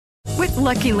With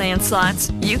Lucky Land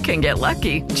Slots, you can get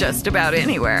lucky just about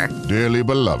anywhere. Dearly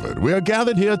beloved, we are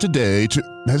gathered here today to...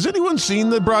 Has anyone seen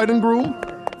the bride and groom?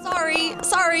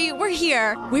 Sorry, we're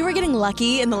here. We were getting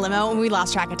lucky in the limo and we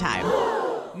lost track of time.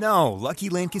 No, Lucky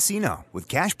Land Casino, with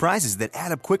cash prizes that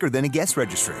add up quicker than a guest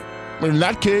registry. In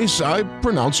that case, I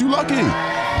pronounce you lucky.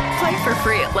 Play for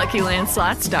free at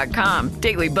LuckyLandSlots.com.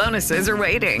 Daily bonuses are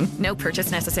waiting. No purchase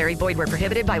necessary. Void where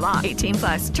prohibited by law.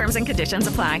 18+. Terms and conditions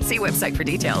apply. See website for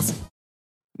details.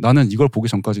 나는 이걸 보기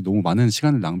전까지 너무 많은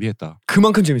시간을 낭비했다.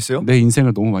 그만큼 재밌어요? 내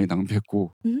인생을 너무 많이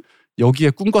낭비했고 여기에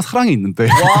꿈과 사랑이 있는데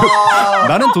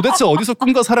나는 도대체 어디서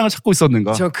꿈과 사랑을 찾고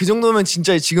있었는가? 저 그 정도면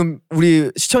진짜 지금 우리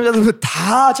시청자들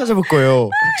다 찾아볼 거예요.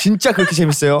 진짜 그렇게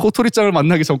재밌어요? 코토리짱을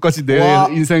만나기 전까지 내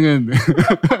인생은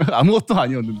아무것도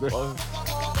아니었는데.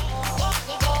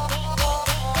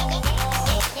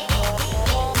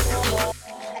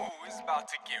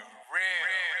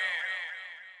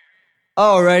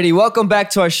 Alrighty, welcome back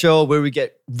to our show where we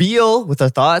get real with our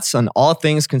thoughts on all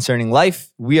things concerning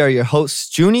life. We are your hosts,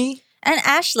 Junie and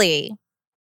Ashley.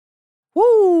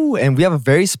 Woo! And we have a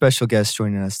very special guest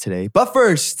joining us today. But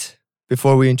first,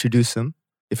 before we introduce him,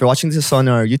 if you're watching this on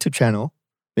our YouTube channel,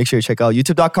 make sure you check out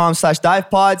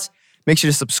youtube.com/divepods. Make sure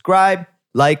to subscribe,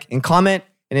 like, and comment.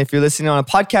 And if you're listening on a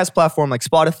podcast platform like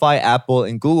Spotify, Apple,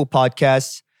 and Google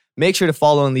Podcasts, make sure to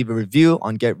follow and leave a review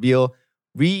on Get Real.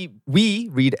 We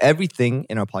read everything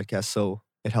in our podcast, so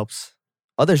it helps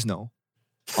others know.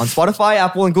 On Spotify,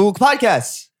 Apple, and Google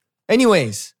Podcasts.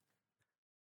 Anyways,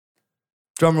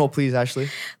 drum roll please, Ashley.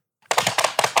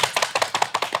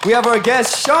 We have our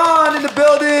guest, Sean, in the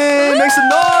building. Make some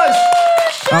noise.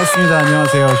 반갑습니다.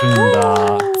 안녕하세요,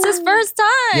 준입니다. It's his first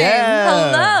time. Yeah.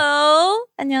 Hello.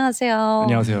 안녕하세요.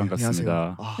 안녕하세요,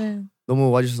 반갑습니다. 안녕하세요. 너무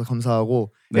와주셔서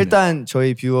감사하고 네네. 일단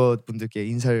저희 뷰어분들께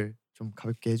인사를 좀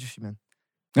가볍게 해주시면.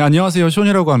 네, 안녕하세요,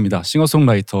 쇼니라고 합니다.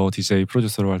 싱어송라이터, DJ,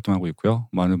 프로듀서로 활동하고 있고요.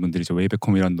 많은 분들이 이제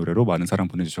웨이백홈이라는 노래로 많은 사랑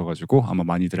보내주셔가지고 아마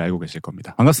많이들 알고 계실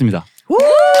겁니다. 반갑습니다.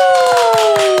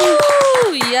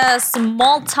 Yes,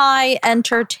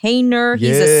 multi-entertainer.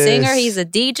 He's a singer, he's a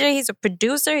DJ, he's a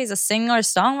producer, he's a singer,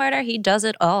 songwriter. He does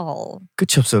it all.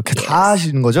 끝이 없어요. 다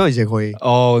하시는 거죠, 이제 거의.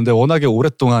 근데 워낙에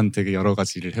오랫동안 되게 여러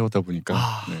가지 일을 해오다 보니까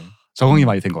네, 적응이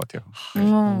많이 된 것 같아요.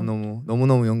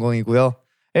 너무 영광이고요.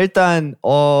 일단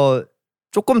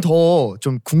조금 더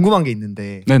좀 궁금한 게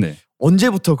있는데 네네.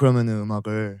 언제부터 그러면은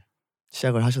음악을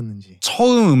시작을 하셨는지.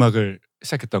 처음 음악을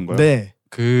시작했던 거요? 네.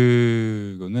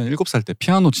 그거는 7살 때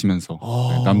피아노 치면서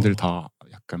네, 남들 다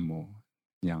약간 뭐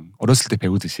그냥 어렸을 때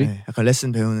배우듯이 네, 약간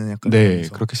레슨 배우는 약간 네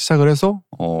그러면서. 그렇게 시작을 해서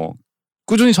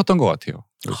꾸준히 쳤던 것 같아요.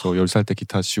 그래서 10살 때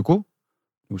기타 치고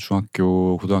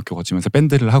중학교, 고등학교 거치면서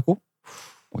밴드를 하고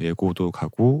예고도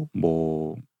가고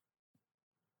뭐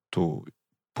또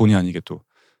본의 아니게 또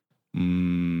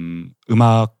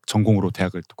음악 전공으로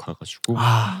대학을 또 가가지고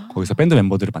거기서 밴드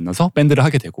멤버들을 만나서 밴드를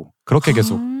하게 되고 그렇게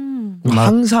계속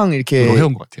항상 이렇게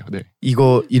해온 것 같아요. 네.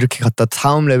 이거 이렇게 갔다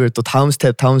다음 레벨 또 다음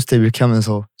스텝 이렇게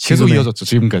하면서 계속 이어졌죠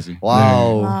지금까지.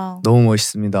 와우, 네. 너무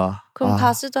멋있습니다. 그럼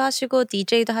가수도 하시고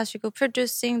DJ도 하시고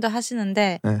프로듀싱도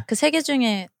하시는데 네. 그 세 개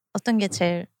중에 어떤 게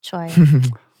제일 좋아요?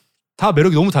 다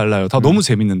매력이 너무 달라요. 다 너무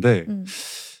재밌는데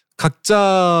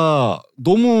각자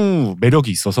너무 매력이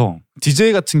있어서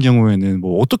DJ 같은 경우에는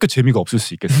뭐 어떻게 재미가 없을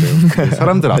수 있겠어요.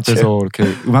 사람들 앞에서 이렇게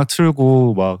음악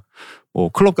틀고 막 뭐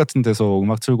클럽 같은 데서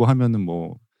음악 틀고 하면은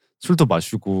뭐 술도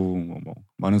마시고 뭐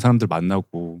많은 사람들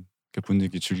만나고 이렇게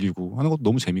분위기 즐기고 하는 것도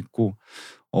너무 재밌고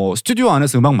스튜디오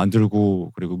안에서 음악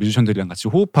만들고 그리고 뮤지션들이랑 같이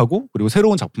호흡하고 그리고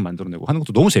새로운 작품 만들어내고 하는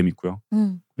것도 너무 재밌고요.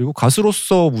 그리고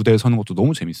가수로서 무대에 서는 것도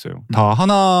너무 재밌어요. 다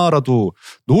하나라도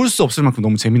놓을 수 없을 만큼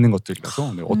너무 재밌는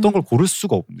것들이라서 네, 어떤 걸 고를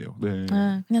수가 없네요. 네.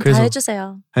 그냥 그래서, 다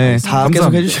해주세요. 네, 다 계속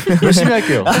감사합니다. 해주시면 열심히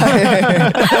할게요.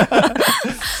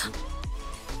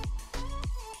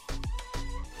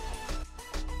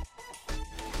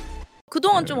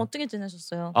 그동안 좀 어떻게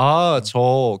지내셨어요?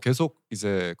 저 계속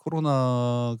이제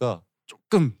코로나가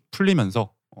조금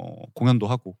풀리면서 공연도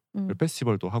하고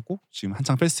페스티벌도 하고 지금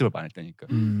한창 페스티벌 많을 때니까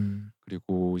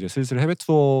그리고 이제 슬슬 해외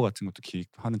투어 같은 것도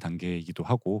기획하는 단계이기도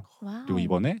하고 와우. 그리고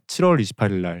이번에 7월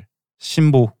 28일 날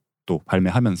신보도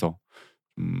발매하면서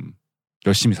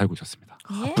열심히 살고 있었습니다.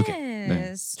 바쁘게. 네.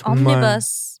 Yes. 정말.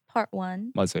 Omnibus Part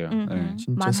 1. 맞아요. 네.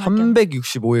 진짜 만화경.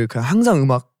 365일 그냥 항상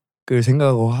음악을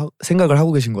생각을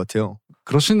하고 계신 것 같아요.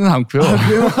 그렇지는 않고요.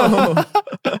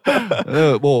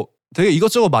 네, 뭐 되게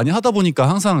이것저것 많이 하다 보니까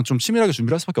항상 좀 치밀하게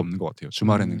준비를 할 수밖에 없는 것 같아요.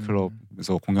 주말에는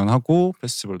클럽에서 공연하고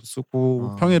페스티벌도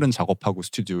쓰고 평일은 작업하고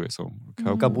스튜디오에서 이렇게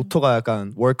하고. 그러니까 모토가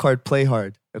약간 work hard, play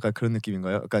hard 약간 그런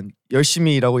느낌인가요? 약간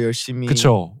열심히 일하고 열심히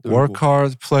그쵸. 놀고. Work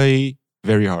hard, play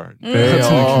very hard Very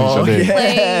같은 느낌이죠. 네.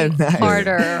 Play Nice.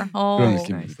 harder. 그런 Nice,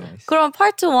 느낌입니다. nice. 그럼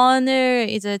파트 1을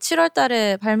이제 7월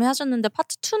달에 발매하셨는데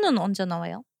파트 2는 언제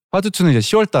나와요? 파트 2는 이제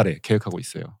 10월 달에 계획하고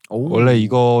있어요. 오. 원래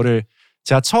이거를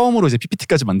제가 처음으로 이제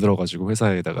PPT까지 만들어가지고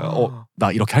회사에다가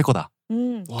나 이렇게 할 거다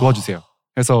도와주세요.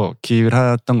 해서 기획을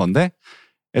했던 건데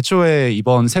애초에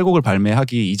이번 세 곡을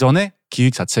발매하기 이전에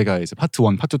기획 자체가 이제 파트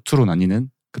 1, 파트 2로 나뉘는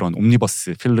그런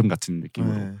옴니버스 필름 같은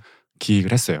느낌으로 네.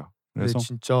 기획을 했어요. 근데 그래서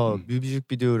진짜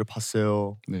뮤직비디오를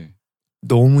봤어요. 네.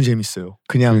 너무 재밌어요.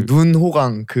 그냥 그- 눈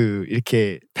호강 그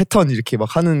이렇게 패턴 이렇게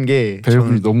막 하는 게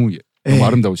배우분이 저는 너무 네.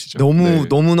 아름다우시죠. 너무 네.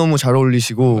 너무 잘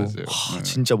어울리시고 맞아요. 와, 네.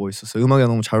 진짜 멋있었어요. 음악이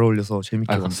너무 잘 어울려서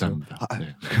재밌게 아 봤어요. 감사합니다.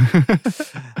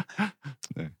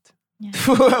 네.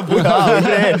 뭐야 왜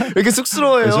그래? 왜 이렇게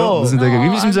쑥스러워요? 그죠? 무슨 되게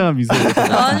의미심장한 미소.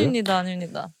 아닙니다,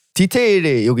 아닙니다.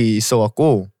 디테일이 여기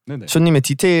있어갖고 네네. 쇼님의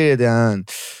디테일에 대한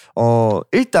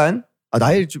일단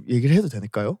나이 좀 얘기를 해도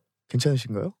될까요?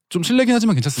 괜찮으신가요? 좀 실례긴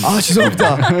하지만 괜찮습니다. 아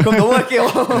죄송합니다. 그럼 넘어갈게요.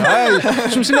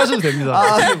 좀 신나셔도 됩니다.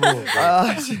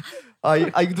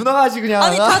 이거 누나가 하지 그냥.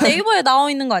 아니 다 네이버에 나와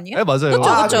있는 거 아니에요? 네 맞아요. 그쵸,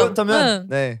 아, 그쵸. 그렇다면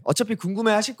네 어차피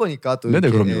궁금해하실 거니까 또 네네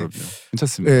이렇게, 그럼요.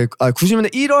 괜찮습니다. 네,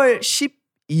 90년대 1월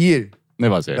 12일 네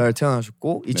맞아요. 날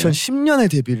태어나셨고 2010년에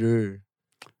데뷔를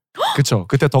그쵸.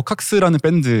 그때 더 칵스라는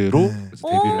밴드로 네.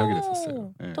 데뷔를 하게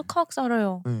됐었어요. 네. 떡학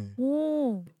알아요. 네.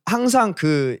 오. 항상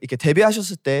그 이렇게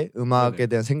데뷔하셨을 때 음악에 네네.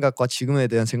 대한 생각과 지금에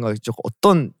대한 생각이 좀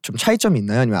어떤 좀 차이점이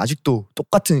있나요? 아니면 아직도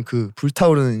똑같은 그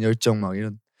불타오르는 열정 막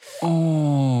이런?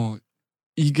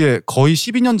 이게 거의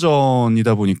 12년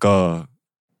전이다 보니까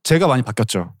제가 많이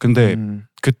바뀌었죠. 근데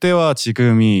그때와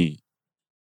지금이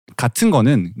같은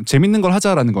거는 재밌는 걸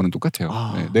하자라는 거는 똑같아요.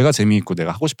 아. 네, 내가 재미있고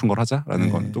내가 하고 싶은 걸 하자라는 네.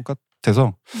 거는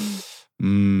똑같아서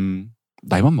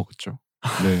나이만 먹었죠.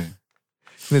 네.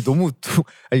 근데 너무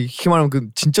이렇게 말하면 그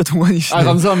진짜 동안이시네.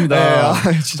 감사합니다.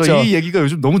 네, 진짜. 저 이 얘기가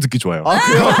요즘 너무 듣기 좋아요. 아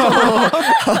그래요?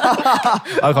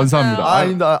 감사합니다.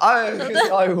 아닙니다.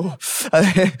 아이고.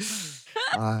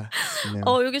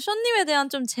 좋네요. 여기 쇼님에 대한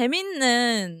좀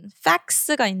재밌는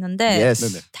팩스가 있는데 Yes.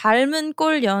 네네. 닮은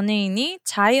꼴 연예인이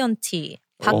자이언티,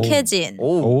 박혜진,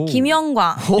 오.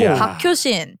 김영광, 야.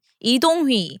 박효신,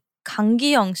 이동휘,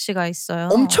 강기영 씨가 있어요.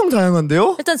 엄청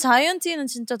다양한데요? 일단 자이언티는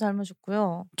진짜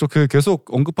닮으셨고요. 저 그 계속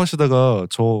언급하시다가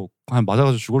저 한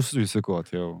맞아가지고 죽을 수도 있을 것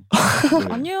같아요.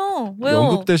 네. 아니요. 왜요?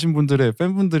 언급되신 분들의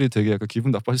팬분들이 되게 약간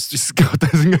기분 나빠질 수도 있을 것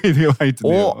같다는 생각이 되게 많이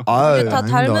드네요. 이게 다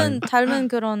닮은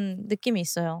그런 느낌이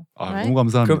있어요. right? 너무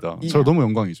감사합니다. 그럼 저 너무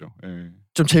영광이죠. 예.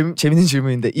 좀 재밌는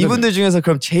질문인데 이분들 중에서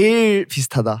그럼 제일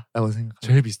비슷하다라고 생각해요.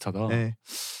 제일 비슷하다. 네.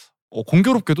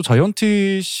 공교롭게도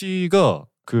자이언티 씨가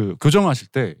그 교정하실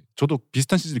때 저도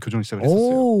비슷한 시즌에 교정을 시작을 했었어요.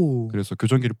 오. 그래서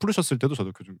교정기를 풀으셨을 때도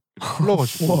저도 교정기를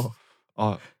풀러가지고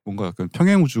우와. 뭔가 약간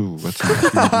평행우주 같은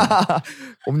느낌.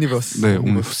 옴니버스. 네,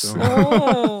 옴니버스.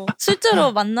 오,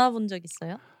 실제로 만나본 적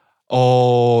있어요?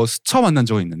 스쳐 만난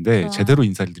적은 있는데 아. 제대로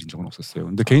인사를 드린 적은 없었어요.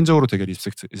 근데 개인적으로 되게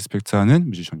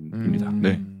리스펙트하는 뮤지션입니다.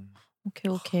 네.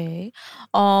 오케이.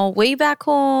 Way Back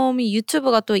Home이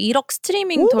유튜브가 또 1억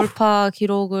스트리밍 돌파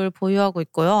기록을 보유하고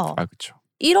있고요. 그렇죠.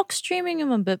 1억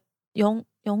스트리밍이면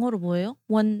영어로 뭐예요?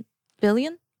 1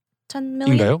 billion? 10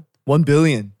 million? 인가요? 1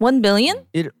 billion. 1 billion?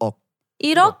 1억.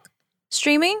 1억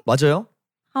스트리밍? 맞아요?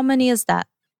 How many is that?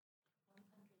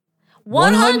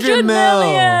 100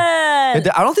 million. But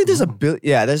I don't think there's a bill.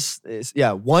 Yeah,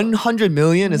 100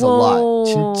 million is a lot.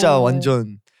 진짜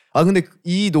완전. 근데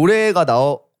이 노래가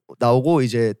나오고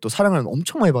이제 또 사랑을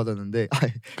엄청 많이 받았는데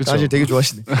그쵸. 사실 되게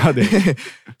좋아하시네. 네.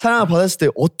 사랑을 받았을 때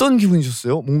어떤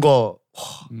기분이셨어요? 뭔가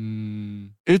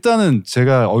일단은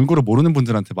제가 얼굴을 모르는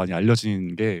분들한테 많이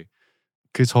알려진 게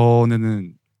그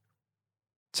전에는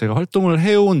제가 활동을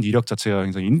해온 이력 자체가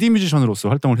굉장히 인디 뮤지션으로서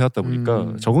활동을 해왔다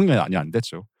보니까 적응이 많이 안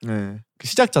됐죠. 네. 그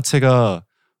시작 자체가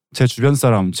제 주변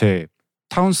사람, 제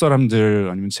타운 사람들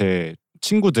아니면 제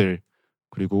친구들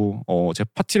그리고 제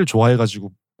파티를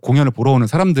좋아해가지고 공연을 보러 오는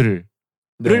사람들을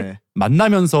네.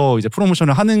 만나면서 이제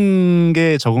프로모션을 하는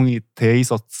게 적응이 돼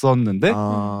있었었는데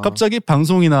갑자기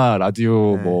방송이나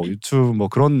라디오, 네. 뭐 유튜브, 뭐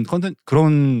그런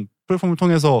그런 플랫폼을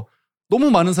통해서 너무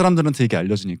많은 사람들한테 이게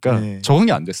알려지니까 네.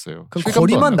 적응이 안 됐어요. 그럼 실감도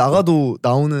거리만 안 나고. 나가도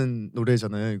나오는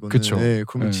노래잖아요. 이거는. 그쵸. 네,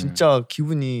 그러면 네. 진짜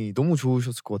기분이 너무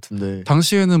좋으셨을 것 같은데.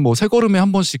 당시에는 뭐 세 걸음에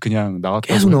한 번씩 그냥 나갔다고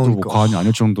계속 해도 뭐 나오니까. 과언이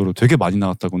아닐 정도로 되게 많이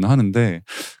나왔다고는 하는데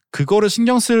그거를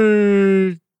신경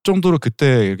쓸 정도로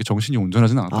그때 이렇게 정신이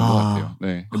온전하진 않았던 것 같아요.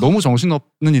 네. 너무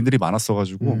정신없는 일들이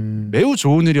많았어가지고 매우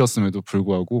좋은 일이었음에도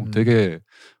불구하고 되게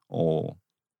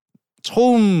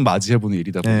처음 맞이해보는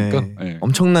일이다 보니까 네.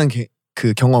 엄청난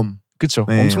그 경험. 그쵸.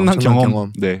 네, 엄청난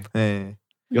경험. 네. 네.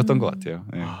 였던 것 같아요.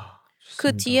 네.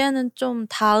 그 뒤에는 좀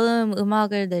다음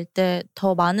음악을 낼 때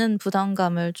더 많은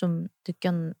부담감을 좀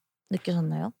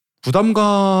느끼셨나요?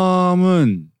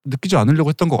 부담감은 느끼지 않으려고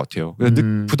했던 것 같아요.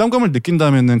 부담감을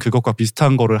느낀다면은 그것과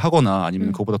비슷한 거를 하거나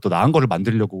아니면 그것보다 또 나은 거를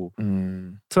만들려고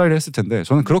트라이를 했을 텐데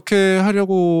저는 그렇게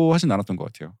하려고 하진 않았던 것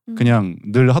같아요. 그냥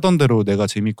늘 하던 대로 내가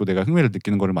재밌고 내가 흥미를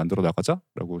느끼는 거를 만들어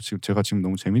나가자라고 제가 지금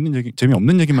너무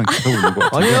재미없는 얘기만 계속 하고 있는 것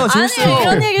같아요. 아니요, 재밌어요. 아니,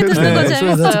 이런 얘기 듣는 거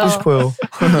재밌어요. 듣고 싶어요.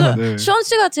 네. 시원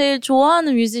씨가 제일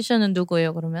좋아하는 뮤지션은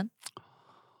누구예요? 그러면?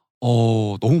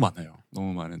 너무 많아요.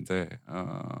 너무 많은데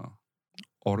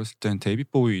어렸을 땐 데이빗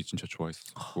보이 진짜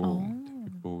좋아했었고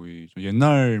데이빗 보이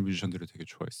옛날 뮤지션들을 되게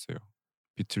좋아했어요.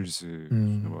 비틀즈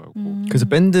좋아하고 그래서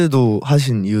밴드도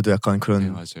하신 이유도 약간 그런. 네,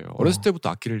 맞아요. 어렸을 때부터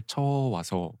악기를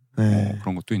쳐와서 네.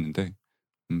 그런 것도 있는데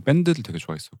밴드들 되게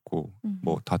좋아했었고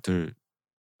뭐 다들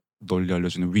널리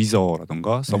알려지는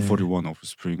위저라던가 Sum 41,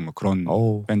 오프스프링 뭐 그런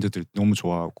밴드들 너무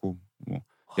좋아하고 뭐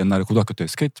옛날에 고등학교 때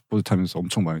스케이트보드 타면서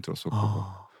엄청 많이 들었었고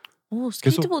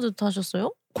스케이트보드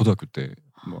타셨어요? 고등학교 때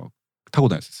뭐 타고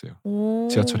다녔었어요.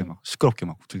 지하철에 막 시끄럽게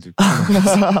막 들들.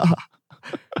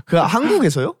 그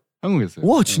한국에서요? 한국에서요.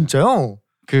 와 진짜요?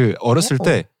 그 어렸을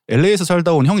때 LA에서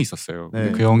살다 온 형이 있었어요. 네.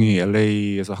 근데 그 형이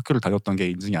LA에서 학교를 다녔던 게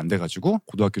인증이 안 돼가지고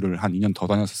고등학교를 한 2년 더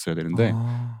다녔었어야 되는데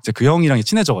이제 그 형이랑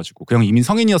친해져가지고 그 형이 이미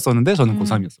성인이었었는데 저는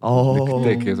고3이었어요.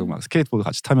 근데 그때 계속 막 스케이트보드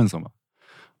같이 타면서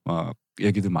막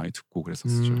얘기들 많이 듣고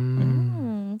그랬었죠.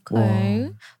 오케이.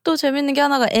 또 재밌는 게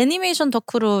하나가 애니메이션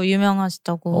덕후로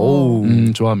유명하시다고.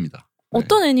 좋아합니다.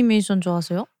 어떤 애니메이션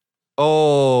좋아하세요?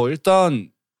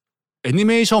 일단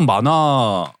애니메이션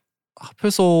만화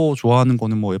합해서 좋아하는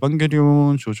거는 뭐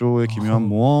에반게리온, 조조의 기묘한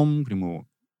모험 그리고 뭐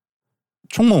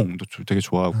총몽도 되게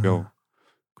좋아하고요.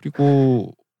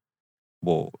 그리고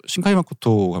뭐 신카이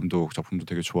마코토 감독 작품도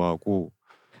되게 좋아하고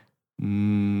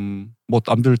뭐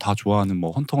남들 다 좋아하는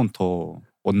뭐 헌터헌터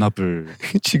원나블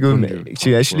지금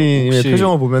애슐리님의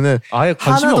표정을 보면은 아예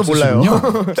관심이 하나도 몰라요.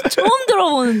 처음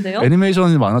들어보는데요?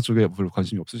 애니메이션 만화 쪽에 별로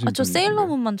관심이 없으신 저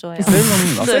세일러문만 좋아해요.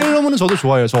 세일러문은 저도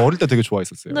좋아해요. 저 어릴 때 되게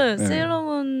좋아했었어요. 네,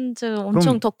 세일러문 제가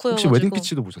엄청 덕후여가지고. 혹시 웨딩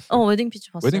피치도 보셨어요? 웨딩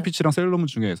피치 봤어요. 웨딩 피치랑 세일러문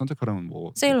중에 선택하라면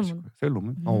뭐?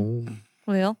 세일러문.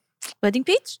 왜요? 웨딩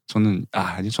피치? 저는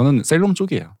저는 세일러문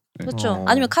쪽이에요. 네. 그렇죠.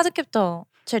 아니면 카드캡터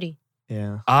체리.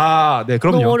 네,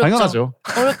 그럼요. 당연하죠.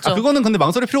 어렵죠. 그거는 근데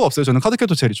망설일 필요가 없어요. 저는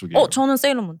카드캡터 체리 쪽이에요. 저는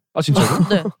세일러문. 진짜요?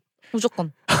 네,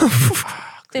 무조건.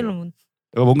 세일러문.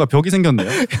 뭔가 벽이 생겼네요.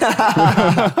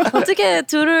 어떻게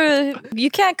둘을 you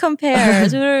can't compare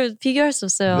둘을 비교할 수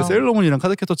없어요. 근데 세일러문이랑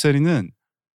카드캡터 체리는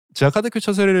제가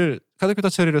카드캡터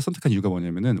체리를 선택한 이유가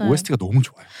뭐냐면은 OST가 너무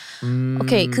좋아요.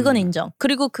 오케이, 그건 인정.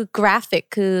 그리고 그 그래픽,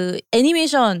 그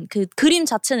애니메이션, 그 그림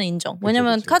자체는 인정.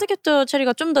 왜냐면 카드캡터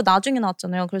체리가 좀 더 나중에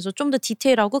나왔잖아요. 그래서 좀 더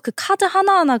디테일하고 그 카드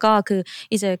하나하나가 그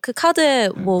이제 그 카드에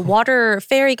뭐 water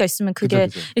fairy가 있으면 그게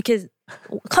이렇게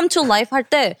come to life 할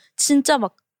때 진짜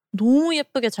막 너무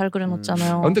예쁘게 잘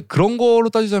그려놨잖아요. 근데 그런 거로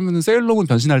따지자면 세일러문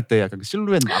변신할 때 약간 그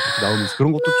실루엣 막 이렇게 나오면서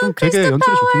그런 것도 좀 되게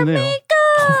연출이 좋기는 해요.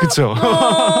 그렇죠.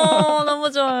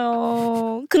 너무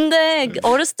좋아요. 근데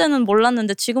어렸을 때는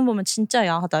몰랐는데 지금 보면 진짜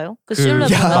야하다요. 그 실루엣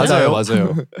맞아요.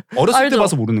 어렸을 때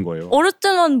봐서 모르는 거예요. 어렸을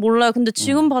때는 몰라요. 근데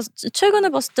지금 최근에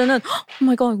봤을 때는 오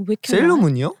마이 갓 이거 왜 이렇게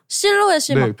세일러문이요?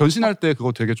 실루엣이 막 변신할 때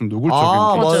그거 되게 좀 노골적인.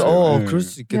 맞아요. 그럴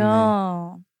수 있겠네.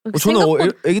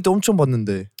 저는 아기 때 엄청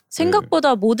봤는데.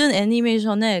 생각보다 모든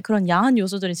애니메이션에 그런 야한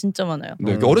요소들이 진짜 많아요.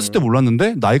 네, 어렸을 때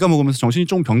몰랐는데 나이가 먹으면서 정신이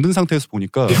조금 병든 상태에서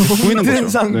보니까 보이는 거죠. 병든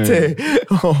상태.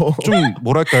 좀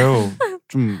뭐랄까요,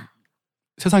 좀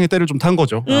세상의 때를 좀 탄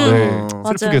거죠.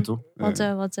 슬프게도.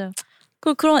 맞아요.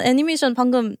 그런 애니메이션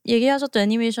방금 얘기하셨던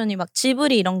애니메이션이 막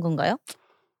지브리 이런 건가요?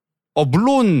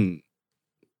 물론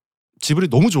지브리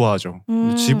너무 좋아하죠.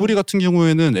 지브리 같은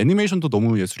경우에는 애니메이션도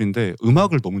너무 예술인데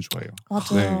음악을 너무 좋아해요.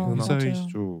 맞아요. 히사이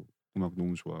시조 음악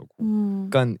너무 좋아하고.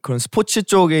 약간 그런 스포츠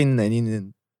쪽에 있는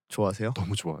애니는 좋아하세요?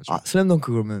 너무 좋아하죠.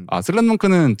 슬램덩크 그러면.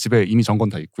 슬램덩크는 집에 이미 전권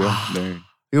다 있고요. 네.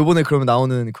 이번에 그러면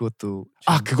나오는 그것도.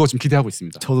 그거 지금 기대하고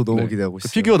있습니다. 저도 너무 기대하고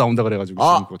있어요. 피규어 나온다 그래가지고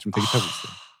지금 그거 지금 대기 타고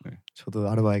있어요. 네. 저도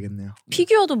알아봐야겠네요.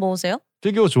 피규어도 모으세요?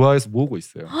 피규어 좋아해서 모으고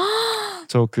있어요.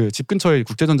 저 그 집 근처에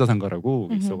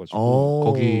국제전자상가라고 있어가지고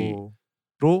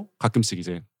거기로 가끔씩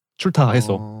이제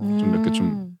출타해서 좀 몇 개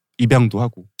좀 입양도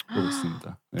하고 그러고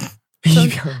있습니다. 네.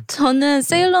 저는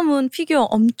세일러문 피규어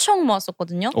엄청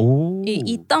모았었거든요. 이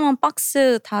이따만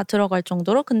박스 다 들어갈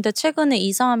정도로. 근데 최근에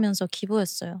이사하면서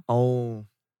기부했어요.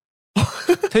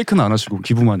 테이크는 안 하시고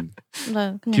기부만.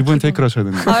 네, 기부는 테이크를 하셔야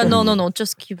되는데. no,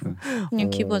 just 기부. 그냥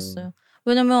기부했어요.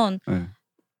 왜냐면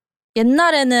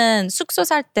옛날에는 숙소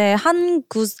살 때 한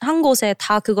곳에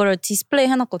다 그거를 디스플레이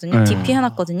해놨거든요. DP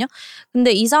해놨거든요.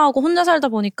 근데 이사하고 혼자 살다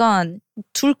보니까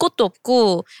둘 것도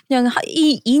없고 그냥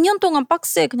이 2년 동안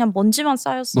박스에 그냥 먼지만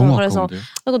쌓였어요. 너무 그래서 아까운데요?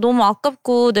 이거 너무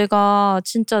아깝고 내가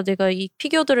이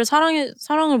피규어들을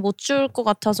사랑을 못 줄 것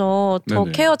같아서 더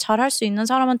네네. 케어 잘 할 수 있는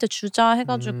사람한테 주자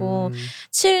해가지고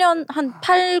 7년 한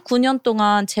 8, 9년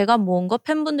동안 제가 모은 거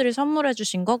팬분들이 선물해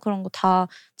주신 거 그런 거 다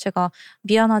제가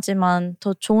미안하지만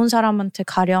더 좋은 사람한테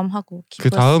가렴하고 그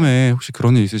다음에 혹시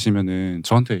그런 일 있으시면은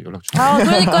저한테 연락 주세요. 아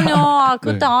그러니까요. 아,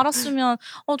 그때 네. 알았으면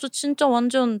저 진짜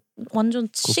완전 그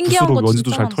신기한 붓으로 거 먼지도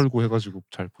진짜 잘 많았어요. 털고 해가지고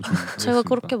잘 보증. 제가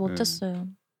그렇게 못했어요.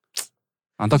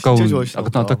 안타까운 진짜 좋아하시나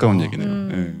보다. 안타까운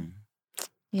얘기네요.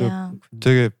 야.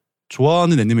 되게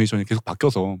좋아하는 애니메이션이 계속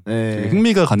바뀌어서 되게 네.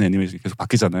 흥미가 가는 애니메이션이 계속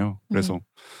바뀌잖아요. 그래서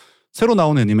새로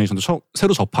나오는 애니메이션도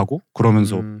새로 접하고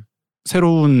그러면서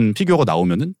새로운 피규어가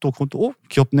나오면은 또 그것도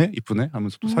귀엽네, 이쁘네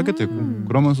하면서 또 사게 되고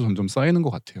그러면서 점점 쌓이는 것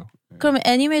같아요. 그러면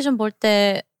애니메이션 볼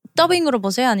때 더빙으로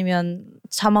보세요? 아니면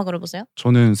자막으로 보세요?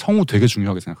 저는 성우 되게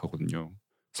중요하게 생각하거든요.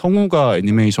 성우가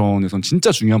애니메이션에선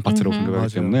진짜 중요한 파트라고 생각하기 맞아요.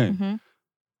 때문에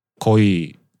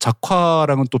거의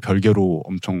작화랑은 또 별개로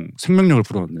엄청 생명력을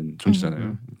불어넣는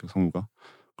존재잖아요. 그 성우가.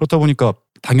 그렇다 보니까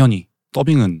당연히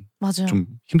더빙은 맞아요. 좀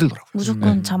힘들더라고요.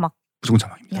 무조건 네. 자막. 무조건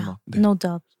자막입니다. 야, 네. no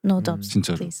dub, no dubs,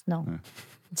 진짜로. please, no. 네.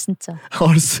 진짜.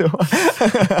 어렸어요.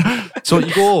 저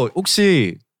이거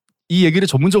혹시 이 얘기를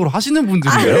전문적으로 하시는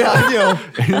분들이에요? 아니요.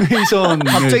 애니메이션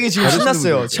갑자기 지금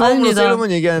신났어요. 처음으로 아닙니다.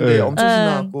 세레모니 얘기하는데 네. 엄청 네.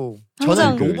 신나갖고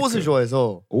항상 저는 그- 로봇을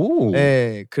좋아해서 오.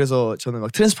 네, 그래서 저는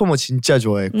막 트랜스포머 진짜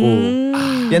좋아했고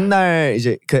음. 옛날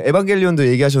이제 그 에반겔리온도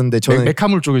얘기하셨는데 저는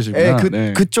메카물 쪽이시구나.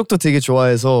 네. 그쪽도 되게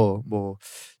좋아해서 뭐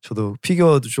저도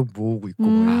피규어도 좀 모으고 있고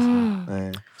음.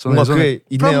 네. 저는 뭔가 예전에 그게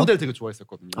있네요. 프라모델 되게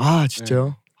좋아했었거든요. 아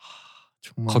진짜요?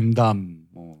 정말 건담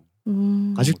뭐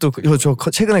아직도 저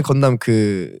최근에 건담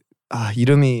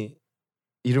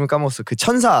이름을 까먹었어. 그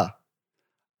천사.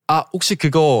 아 혹시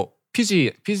그거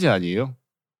피지 아니에요?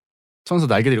 천사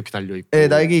날개도 이렇게 달려 있고. 네,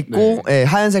 날개 있고 네.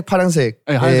 하얀색 파란색.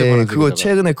 네, 하얀색, 파란색에다가. 그거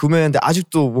최근에 구매했는데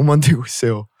아직도 못 만들고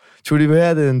있어요. 조립을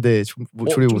해야 되는데 조립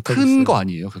못 하겠어요. 큰 거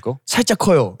아니에요 그거? 살짝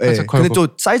커요. 살짝 커요. 근데 또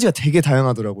사이즈가 되게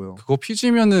다양하더라고요. 그거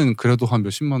피지면은 그래도 한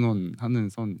몇십만 원 하는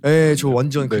선. 네, 저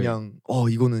완전 네. 그냥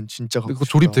이거는 진짜 갖고 그거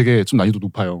싶다. 조립 되게 좀 난이도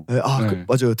높아요. 네, 네.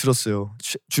 맞아요. 들었어요.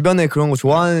 주변에 그런 거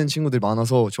좋아하는 친구들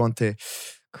많아서 저한테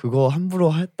그거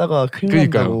함부로 했다가 큰일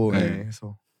그러니까요. 난다고. 네. 네,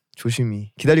 그래서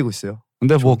조심히 기다리고 있어요.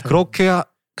 근데 뭐 좋은 타이밍. 그렇게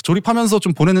조립하면서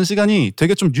좀 보내는 시간이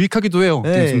되게 좀 유익하기도 해요.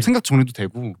 네. 좀 생각 정리도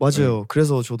되고. 맞아요. 네.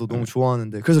 그래서 저도 너무 네.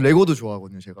 좋아하는데 그래서 레고도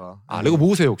좋아하거든요, 제가. 아 레고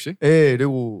모으세요 혹시? 네,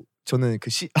 레고 저는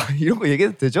이런 거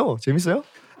얘기해도 되죠? 재밌어요?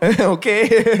 네, 오케이.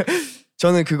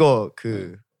 저는 그거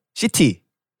시티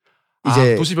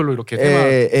이제 도시별로 이렇게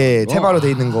테마로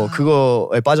돼 있는 거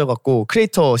그거에 빠져갖고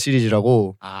크리에이터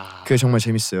시리즈라고 그게 정말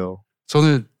재밌어요.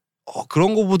 저는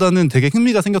그런 거보다는 되게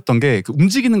흥미가 생겼던 게 그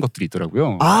움직이는 것들이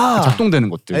있더라고요. 그 작동되는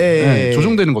것들, 예.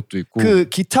 조종되는 것도 있고. 그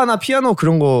기타나 피아노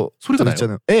그런 거 소리가 나요?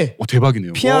 있잖아요. 네.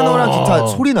 대박이네요. 피아노랑 와. 기타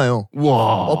소리 나요.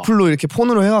 와. 어플로 이렇게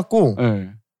폰으로 해갖고.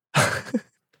 네.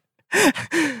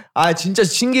 진짜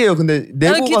신기해요. 근데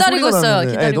레고가 기다리고 소리가 있어요.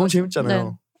 나는데 기다리고 너무 있어요.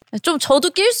 재밌잖아요. 좀 저도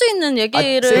낄 수 있는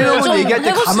얘기를 세레모니 좀 얘기할 때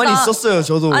해봅시다. 가만히 있었어요.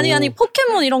 저도. 아니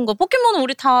포켓몬 이런 거 포켓몬은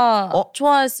우리 다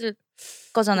좋아했을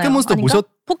거잖아요. 포켓몬스터 아닌가? 보셨죠?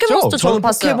 포켓몬스터 저도 저는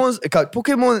봤어요.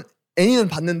 포켓몬 애니는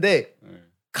봤는데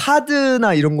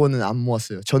카드나 이런 거는 안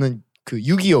모았어요. 저는 그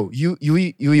유기호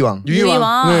유이왕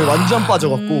유이왕. 네, 완전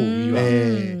빠져갖고 음.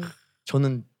 네,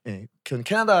 저는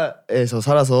캐나다에서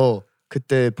살아서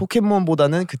그때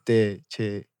포켓몬보다는 그때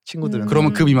제 친구들은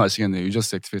그러면 그 밈 아시겠네요. You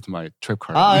just activate my trap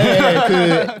card.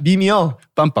 그 밈이요.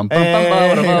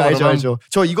 빰빰빰빰빰. 알죠.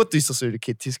 저 이것도 있었어요.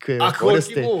 이렇게 디스크에 그걸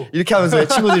어렸을 때 끼고. 이렇게 하면서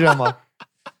친구들이랑 막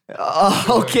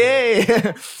오케이.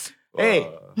 에이,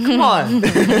 come on.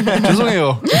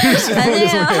 죄송해요.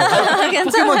 아니에요.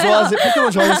 포켓몬 좋아하세요?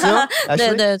 포켓몬 좋아하셨어요?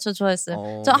 네네, 저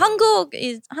좋아했어요. 저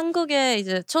한국에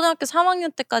이제 초등학교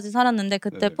 3학년 때까지 살았는데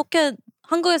그때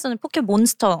한국에서는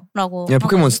포켓몬스터라고. 네,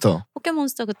 포켓몬스터.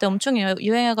 포켓몬스터 그때 엄청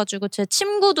유행해가지고 제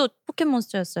침구도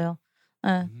포켓몬스터였어요.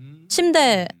 네.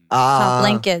 침대,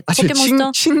 블랭켓,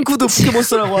 포켓몬스터. 친구도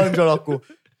포켓몬스터라고 하는 줄 알았고.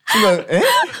 순간,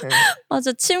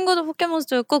 맞아, 침구도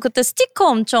포켓몬스터였고 그때 스티커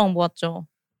엄청 모았죠.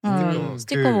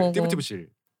 스티커 모으고. 띠부띠부실.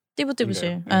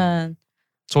 띠부띠부실. 네.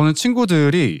 저는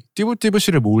친구들이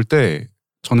띠부띠부실을 모을 때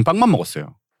저는 빵만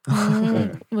먹었어요.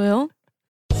 왜요?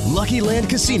 Lucky Land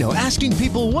Casino asking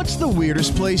people what's the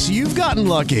weirdest place you've gotten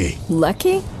lucky?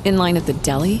 Lucky? In line at the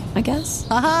deli, I guess?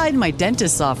 Aha, in my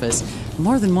dentist's office.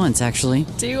 More than once, actually.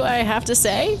 Do I have to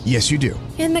say? Yes, you do.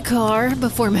 In the car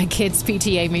before my kids'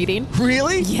 PTA meeting.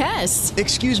 Really? Yes.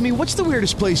 Excuse me, what's the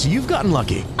weirdest place you've gotten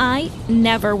lucky? I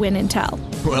never win and tell.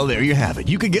 Well, there you have it.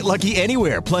 You can get lucky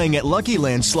anywhere, playing at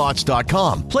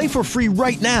LuckyLandSlots.com. Play for free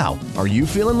right now. Are you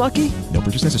feeling lucky? No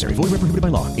purchase necessary. Void where prohibited by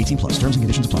law. 18+. Terms and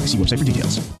conditions apply. See website for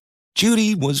details.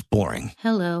 Judy was boring.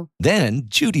 Hello. Then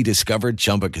Judy discovered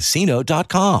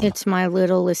ChumbaCasino.com. It's my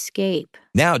little escape.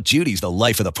 Now Judy's the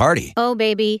life of the party. Oh,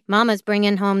 baby, mama's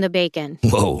bringing home the bacon.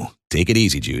 Whoa, take it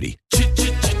easy, Judy.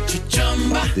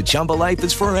 The Chumba life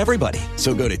is for everybody.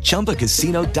 So go to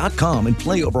ChumbaCasino.com and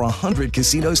play over 100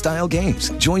 casino-style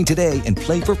games. Join today and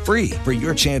play for free for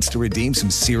your chance to redeem some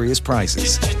serious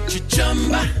prizes.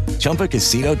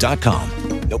 ChumbaCasino.com.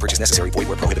 No purchase necessary. Void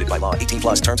where prohibited by law.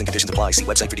 18+. Terms and conditions apply. See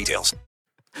website for details.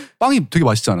 빵이 되게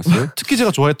맛있지 않았어요? 특히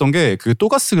제가 좋아했던 게 그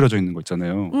또가스 그려져 있는 거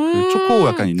있잖아요. 그 초코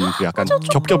약간 있는 그 약간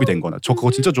겹겹이 된 거나. 저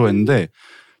그거 진짜 좋아했는데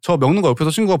저 먹는 거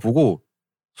옆에서 친구가 보고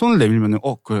손을 내밀면은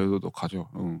그래 너 가져.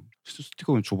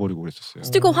 스티커 그냥 줘버리고 그랬었어요.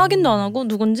 스티커 확인도 안 하고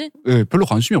누군지? 네, 별로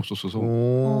관심이 없었어서.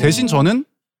 대신 저는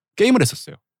게임을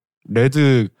했었어요.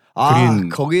 레드, 그린,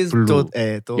 거기서 블루,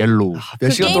 또 옐로우. 몇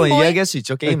시간 동안 이야기할 수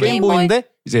있죠. 게임보이인데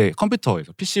이제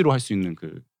컴퓨터에서 PC로 할 수 있는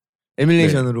그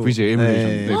에뮬레이션으로. VJ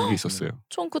에뮬레이션. 그게 있었어요.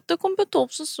 전 그때 컴퓨터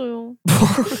없었어요.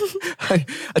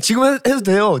 지금 해도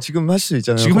돼요. 지금 할 수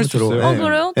있잖아요. 지금 할 수 있어요. 아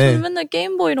그래요? 저는 맨날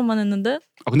게임보이로만 했는데.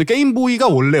 근데 게임보이가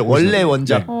원래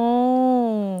원작.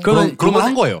 그런 걸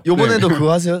한 거예요. 요번에도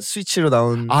그거 하세요? 스위치로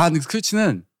나온. 근데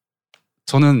스위치는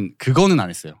저는 그거는 안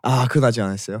했어요. 그건 아직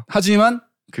안 했어요. 하지만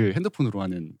그 핸드폰으로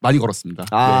하는 많이 걸었습니다.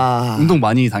 운동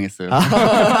많이 당했어요.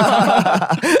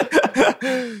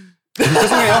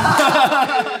 죄송해요.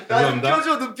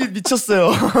 껴줘 눈빛 미쳤어요.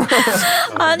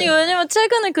 아니 왜냐면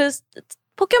최근에 그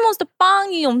포켓몬스터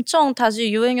빵이 엄청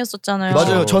다시 유행했었잖아요.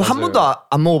 맞아요. 전 한 번도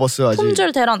안 먹어봤어요 아직.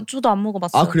 품절 대란 저도 안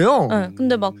먹어봤어요. 그래요? 네.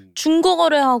 근데 막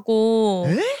중고거래하고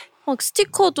막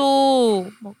스티커도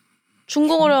막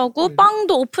중고거래하고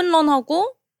빵도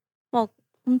오픈런하고 막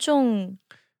엄청.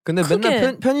 근데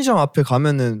맨날 편의점 앞에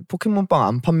가면은 포켓몬빵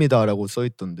안 팝니다라고 써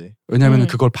있던데. 왜냐하면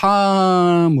그걸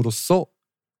팜으로써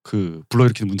그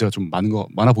불러일으키는 문제가 좀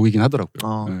많아 보이긴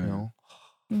하더라고요. 그래요.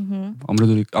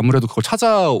 아무래도 그걸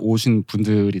찾아오신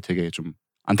분들이 되게 좀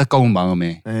안타까운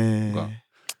마음에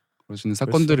그러시는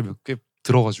사건들이 몇 개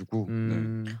들어가지고.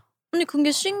 아니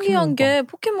근데 신기한 게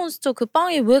포켓몬스터 그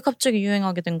빵이 왜 갑자기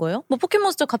유행하게 된 거예요? 뭐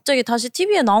포켓몬스터 갑자기 다시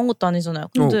TV에 나온 것도 아니잖아요.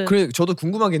 근데 그래 저도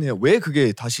궁금하긴 해요. 왜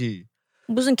그게 다시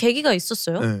무슨 계기가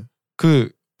있었어요? 네.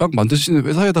 그 빵 만드시는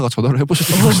회사에다가 전화를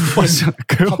해보셨던 거 하지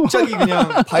않을까요? 갑자기 그냥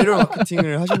바이럴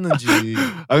마케팅을 하셨는지.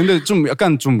 근데 좀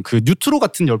약간 좀 그 뉴트로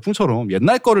같은 열풍처럼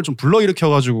옛날 거를 좀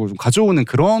불러일으켜가지고 좀 가져오는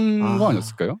그런 거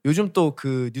아니었을까요? 요즘 또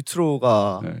그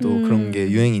뉴트로가 또 그런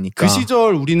게 유행이니까. 그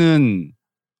시절 우리는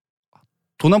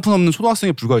돈 한 푼 없는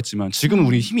초등학생에 불과했지만 지금은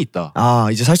우리 힘이 있다.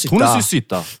 이제 살 수 있다. 돈을 쓸 수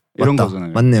있다. 이런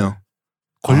거잖아요. 맞네요.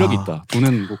 권력이 있다.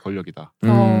 돈은 뭐 권력이다.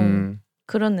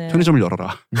 그러네. 편의점을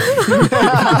열어라.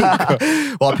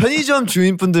 와 편의점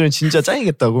주인분들은 진짜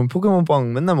짱이겠다. 그럼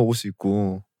포켓몬빵 맨날 먹을 수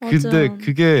있고. 근데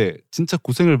그게 진짜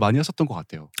고생을 많이 하셨던 것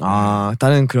같아요.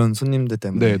 다른 그런 손님들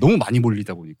때문에. 네, 너무 많이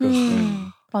몰리다 보니까.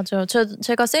 맞아요.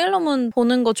 제가 세일러문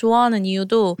보는 거 좋아하는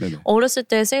이유도 어렸을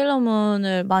때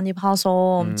세일러문을 많이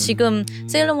봐서 지금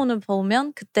세일러문을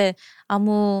보면 그때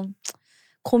아무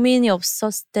고민이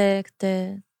없었을 때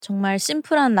그때 정말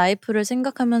심플한 라이프를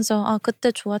생각하면서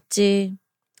그때 좋았지.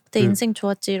 그때 인생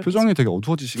좋았지. 이렇게. 표정이 되게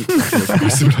어두워지신 것 같아요.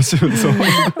 말씀을 하시면서.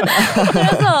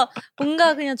 그래서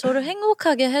뭔가 그냥 저를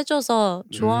행복하게 해줘서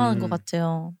좋아하는 것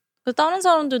같아요. 다른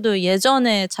사람들도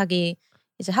예전에 자기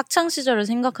이제 학창 시절을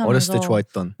생각하면서 어렸을 때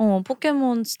좋아했던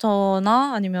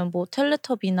포켓몬스터나 아니면 뭐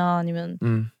텔레토비나 아니면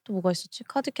또 뭐가 있었지?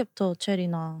 카드캡터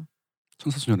체리나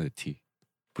천사소년 에티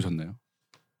보셨나요?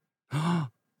 와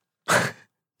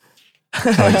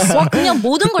그냥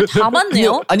모든 걸 다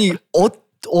봤네요. 아니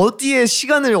어디에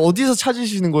시간을 어디서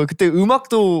찾으시는 거예요? 그때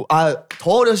음악도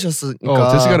더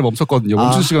어려셨으니까 제 시간에 멈췄거든요.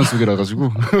 멈춘 시간 속이라 가지고.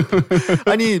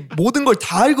 아니 모든 걸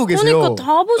다 알고 계세요. 그러니까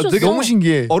다 보셨어. 되게 너무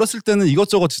신기해. 어렸을 때는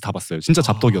이것저것 다 봤어요. 진짜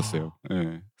잡덕이었어요.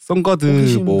 네. 선가드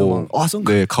뭐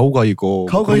네, 가오가이거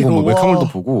뭐 웰카몰도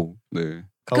보고 네.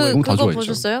 그거 다 좋아했죠.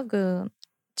 보셨어요? 그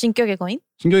진격의 거인?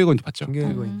 진격의 거인도 봤죠.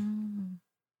 진격의 거인.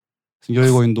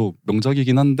 진격의 거인도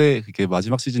명작이긴 한데 그게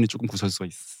마지막 시즌이 조금 구설수가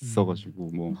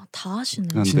있어가지고 뭐 다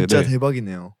하시네. 진짜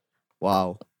대박이네요.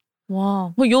 와우.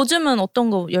 와. 뭐 요즘은 어떤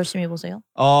거 열심히 보세요?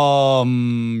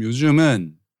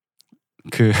 요즘은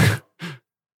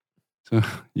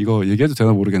이거 얘기해도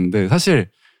되나 모르겠는데 사실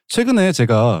최근에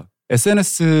제가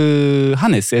SNS를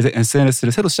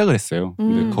새로 시작을 했어요.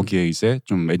 근데 거기에 이제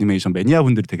좀 애니메이션 매니아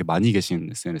분들이 되게 많이 계신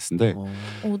SNS인데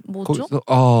뭐죠?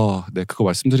 네, 그거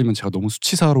말씀드리면 제가 너무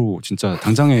수치사로 진짜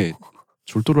당장에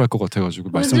졸도를 할 것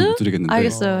같아가지고 말씀을 못 드리겠는데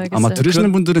알겠어요. 아마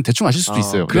들으시는 분들은 대충 아실 수도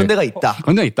있어요. 그런 네. 데가 있다.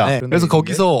 그런 데가 있다. 네, 그래서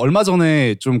거기서 얼마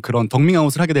전에 좀 그런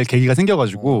덕밍아웃을 하게 될 계기가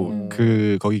생겨가지고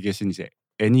그 거기 계신 이제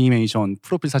애니메이션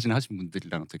프로필 사진을 하신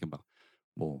분들이랑 되게 막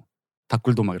뭐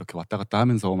닭굴도 막 이렇게 왔다 갔다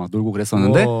하면서 막 놀고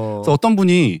그랬었는데 그래서 어떤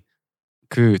분이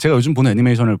그 제가 요즘 보는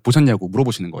애니메이션을 보셨냐고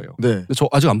물어보시는 거예요. 네. 근데 저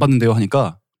아직 안 봤는데요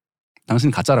하니까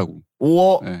당신 가짜라고.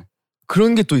 우와. 네.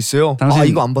 그런 게 또 있어요. 당신,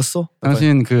 이거 안 봤어?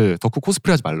 당신 그 덕후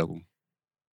코스프레 하지 말라고.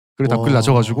 그래 닭굴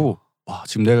낮춰가지고 와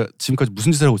지금 내가 지금까지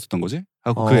무슨 짓을 하고 있었던 거지?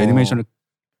 하고 그 애니메이션을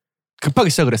급하게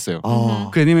시작을 했어요.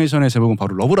 그 애니메이션의 제목은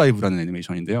바로 러브라이브라는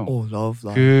애니메이션인데요.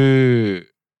 그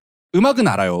음악은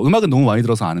알아요. 음악은 너무 많이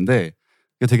들어서 아는데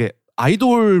되게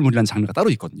아이돌물이라는 장르가 따로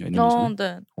있거든요. 애니메이션에.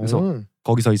 네. 그래서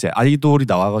거기서 이제 아이돌이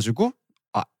나와가지고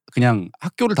그냥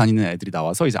학교를 다니는 애들이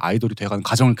나와서 이제 아이돌이 돼가는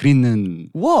과정을 그리는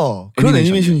와 그런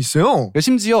애니메이션이 있어요.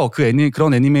 심지어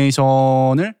그런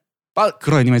애니메이션에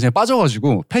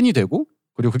빠져가지고 팬이 되고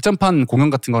그리고 극장판 공연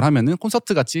같은 걸 하면은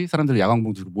콘서트 같이 사람들이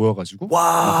야광봉 들고 모여가지고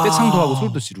막 떼창도 하고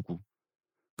소리도 지르고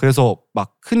그래서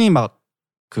막 흔히 막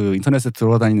그 인터넷에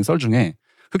들어다니는 썰 중에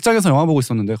극장에서 영화 보고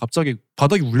있었는데 갑자기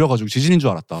바닥이 울려가지고 지진인 줄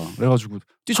알았다. 그래가지고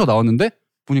뛰쳐나왔는데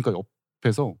보니까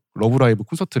옆에서 러브라이브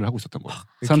콘서트를 하고 있었던 거예요.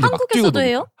 사람들이 막 뛰고 한국에서도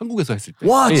해요? 한국에서 했을 때.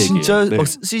 와 진짜 네. 막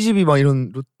CGV 막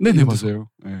이런. 네네 맞아요.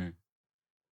 네.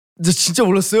 진짜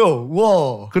몰랐어요.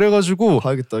 와. 그래가지고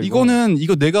봐야겠다, 이거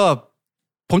내가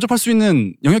범접할 수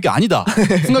있는 영역이 아니다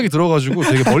생각이 들어가지고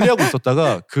되게 멀리하고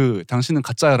있었다가 그 당신은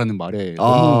가짜야라는 말에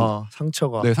너무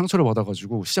상처를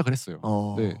받아가지고 시작을 했어요.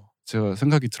 네, 제가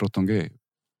생각이 들었던 게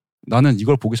나는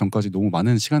이걸 보기 전까지 너무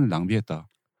많은 시간을 낭비했다.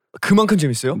 그만큼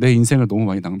재밌어요? 내 인생을 너무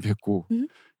많이 낭비했고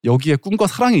여기에 꿈과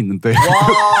사랑이 있는데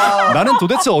나는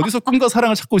도대체 어디서 꿈과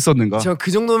사랑을 찾고 있었는가? 제가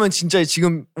그 정도면 진짜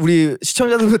지금 우리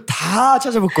시청자들 다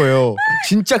찾아볼 거예요.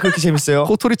 진짜 그렇게 재밌어요?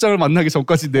 코토리짱을 만나기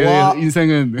전까지 내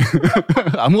인생은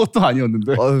아무것도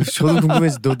아니었는데.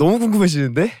 저도 너무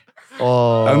궁금해지는데?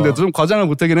 근데 좀 과장을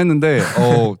못하긴 했는데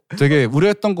되게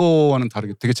우려했던 거와는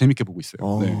다르게 되게 재밌게 보고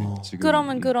있어요. 네, 지금.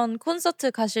 그러면 그런 콘서트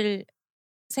가실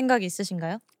생각이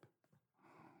있으신가요?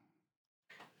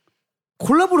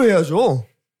 콜라보를 해야죠.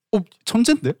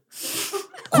 천재인데?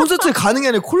 콘서트에 가는 게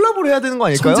아니라 콜라보를 해야 되는 거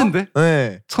아닐까요? 천재인데?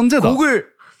 네. 천재다.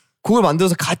 곡을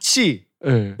만들어서 같이.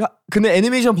 네. 근데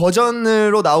애니메이션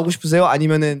버전으로 나오고 싶으세요?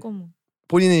 아니면은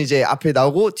본인은 이제 앞에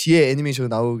나오고 뒤에 애니메이션으로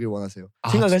나오길 원하세요?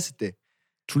 생각했을 때.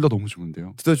 둘 다 너무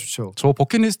좋은데요. 둘 다 좋죠. 저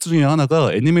버킷리스트 중에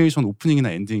하나가 애니메이션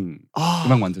오프닝이나 엔딩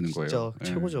음악 만드는 거예요. 진짜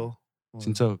최고죠.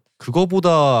 진짜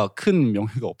그거보다 큰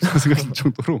명예가 없다고 생각할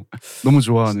정도로 너무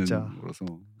좋아하는 거라서.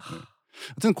 네.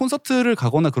 하여튼 콘서트를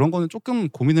가거나 그런 거는 조금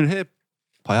고민을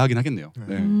해봐야 하긴 하겠네요.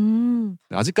 네.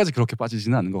 아직까지 그렇게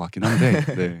빠지지는 않은 것 같긴 한데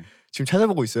네. 지금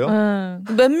찾아보고 있어요?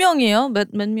 몇 명이에요? 몇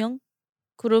명?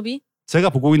 그룹이? 제가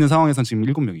보고 있는 상황에선 지금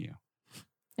 7명이에요.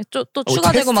 또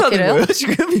추가되고 막 그래요?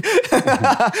 지금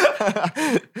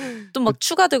또 막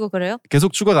추가되고 그래요?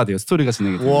 계속 추가가 돼요. 스토리가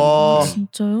진행이 돼요. 와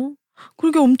진짜요?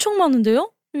 그렇게 엄청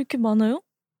많은데요? 왜 이렇게 많아요?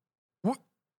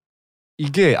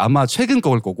 이게 아마 최근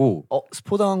걸 거고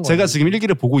스포당한 거 제가 지금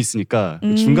 1기를 보고 있으니까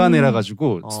중간에라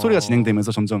가지고 스토리가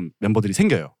진행되면서 점점 멤버들이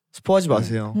생겨요. 스포하지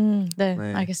마세요. 네,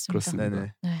 알겠습니다.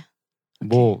 그렇습니다. 네.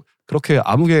 뭐 그렇게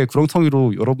아무개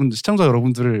구렁텅이로 여러분들 시청자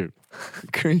여러분들을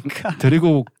그러니까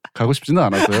데리고 가고 싶지는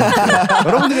않아서요. 네.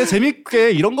 여러분들이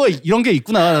재밌게 이런 게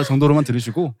있구나 정도로만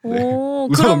들으시고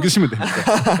웃어 넘기시면 됩니다.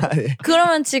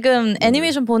 그러면 지금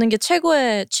애니메이션 보는 게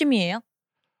최고의 취미예요?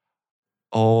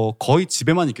 거의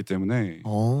집에만 있기 때문에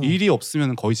일이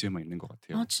없으면 거의 집에만 있는 것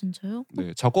같아요. 아 진짜요?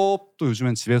 네, 작업도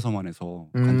요즘엔 집에서만 해서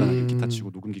간단하게 기타 치고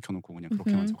녹음기 켜놓고 그냥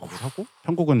그렇게만 작업을 하고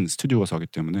편곡은 스튜디오 가서 하기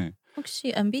때문에.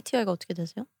 혹시 MBTI가 어떻게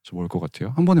되세요? 저 뭘 것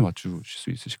같아요? 한 번에 맞추실 수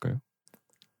있으실까요?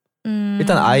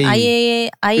 일단 I.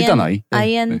 일단 I.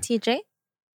 INTJ?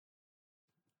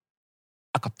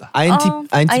 아깝다.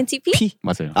 INTP?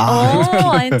 맞아요.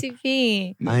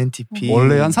 INTP. INTP.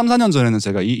 원래 한 3, 4년 전에는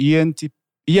제가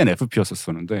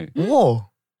ENFP였었는데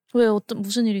왜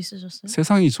무슨 일이 있으셨어요?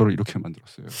 세상이 저를 이렇게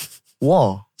만들었어요.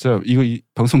 와. 제가 이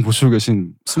방송 보시고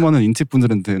계신 수많은 인팁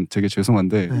분들한테는 되게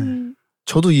죄송한데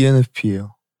저도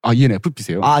ENFP예요. 아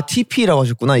ENFP세요? 아 TP라고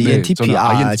하셨구나. 네, ENTP.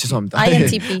 INTP. 죄송합니다.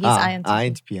 INTP. He's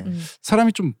INTP.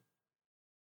 사람이 좀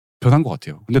변한 것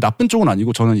같아요. 근데 나쁜 쪽은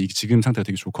아니고 저는 지금 상태가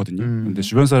되게 좋거든요. 근데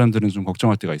주변 사람들은 좀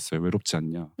걱정할 때가 있어요. 외롭지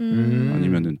않냐?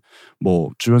 아니면은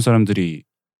뭐 주변 사람들이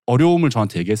어려움을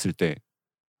저한테 얘기했을 때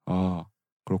아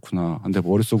그렇구나. 근데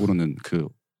머릿속으로는 그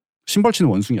신발 치는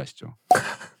원숭이 아시죠?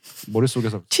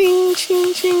 머릿속에서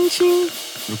칭칭칭칭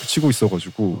이렇게 치고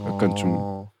있어가지고 약간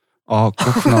좀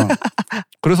그렇구나.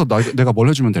 그래서 내가 뭘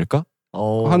해주면 될까?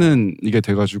 하는 이게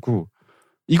돼가지고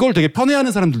이걸 되게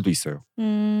편해하는 사람들도 있어요.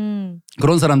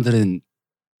 그런 사람들은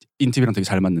인팁이랑 되게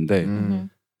잘 맞는데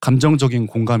감정적인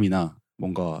공감이나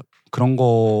뭔가 그런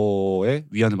거에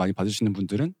위안을 많이 받으시는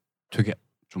분들은 되게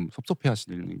좀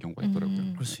섭섭해하시는 경우가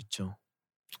있더라고요. 그럴 수 있죠.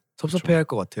 섭섭해할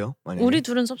것 같아요. 만약에. 우리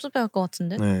둘은 섭섭해할 것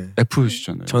같은데. 네.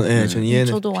 F시잖아요. 전 ENFP.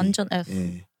 저도 완전 F.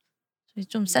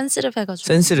 좀 센시티브해가지고.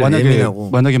 센스를 예민하고.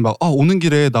 만약에 막 오는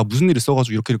길에 나 무슨 일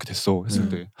있어가지고 이렇게 됐어 했을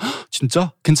때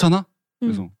진짜 괜찮아?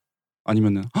 그래서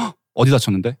아니면은 어디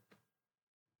다쳤는데?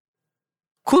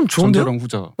 그건 좋은데요? 전자랑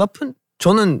후자. 나쁜.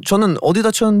 저는 어디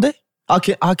다쳤는데?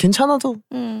 괜찮아도.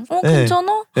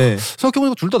 괜찮아? 네.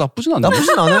 생각해보니까 둘 다 나쁘진 않아요.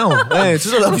 나쁘진 않아요. 네,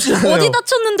 둘 다 나쁘진 않아요. 어디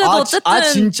다쳤는데도 어쨌든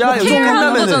진짜 여기서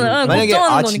끝나면은 만약에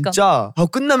거니까. 진짜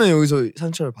끝나면 여기서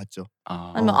상처를 받죠.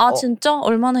 아니면 진짜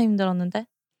얼마나 힘들었는데?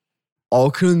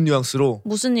 그런 뉘앙스로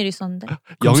무슨 일 있었는데?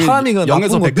 사람이가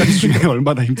 0에서 100까지 중에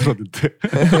얼마나 힘들었는데?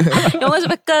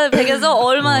 0에서 100에서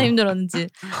얼마나 힘들었는지.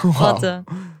 맞아.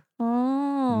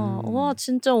 와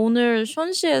진짜 오늘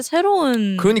션 씨의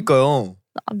새로운 그러니까요.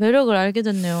 매력을 알게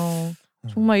됐네요.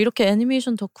 정말 이렇게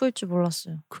애니메이션 덕후일 줄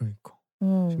몰랐어요. 그러니까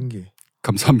신기해.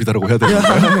 감사합니다라고 해야 되나요?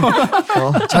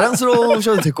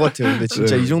 자랑스러우셔도 될 것 같아요. 근데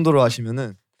진짜 이 정도로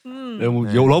하시면은 네,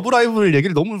 러브라이브를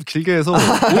얘기를 너무 길게 해서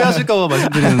오해하실까봐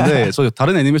말씀드리는데 저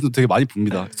다른 애니메이션도 되게 많이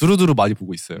봅니다. 두루두루 많이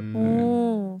보고 있어요.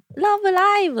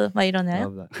 러브라이브 막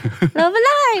이러네요.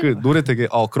 러브라이브. 그 노래 되게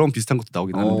그런 비슷한 것도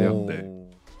나오긴 하는데요. 네.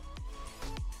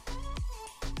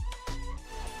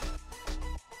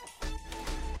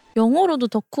 영어로도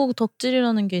덕후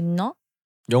덕질이라는 게 있나?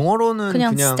 영어로는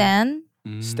그냥 stan.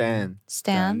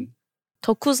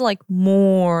 덕후's like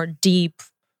more deep.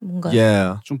 뭔가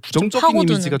좀 부정적인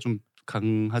이미지가 좀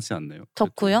강하지 않나요?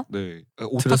 덕후요? 네.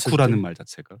 오타쿠라는 말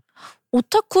자체가.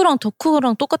 오타쿠랑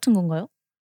덕후랑 똑같은 건가요?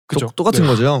 그죠. 똑같은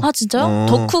거죠. 진짜요?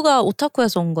 덕후가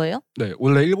오타쿠에서 온 거예요? 네.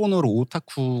 원래 일본어로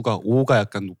오타쿠가 오가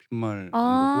약간 높임말 거고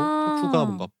타쿠가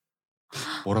뭔가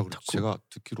뭐라 그러지? 제가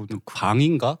듣기로는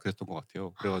방인가 그랬던 것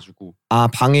같아요. 그래가지고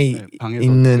방에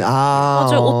있는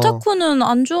맞아요. 오타쿠는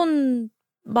안 좋은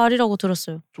말이라고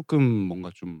들었어요. 조금 뭔가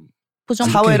좀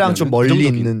사회랑 좀 멀리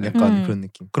있는 약간 그런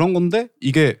느낌. 그런 건데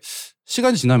이게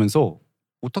시간이 지나면서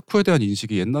오타쿠에 대한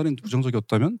인식이 옛날엔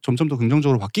부정적이었다면 점점 더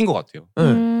긍정적으로 바뀐 것 같아요.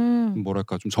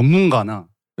 뭐랄까 좀 전문가나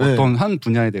어떤 한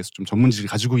분야에 대해서 좀 전문지를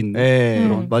가지고 있는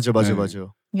그런. 맞아.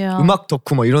 음악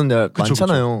덕후 막 이런 데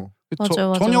많잖아요.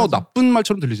 맞아요. 전혀 나쁜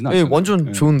말처럼 들리진 않아요.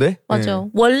 완전 좋은데. 맞아요.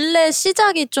 원래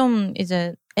시작이 좀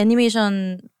이제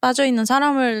애니메이션 빠져 있는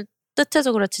사람을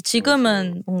뜻해서 그렇지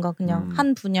지금은 뭔가 그냥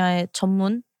한 분야의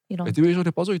전문 이런.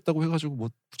 애니메이션에 빠져 있다고 해가지고 뭐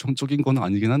부정적인 건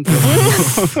아니긴 한데.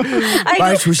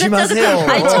 말 조심하세요.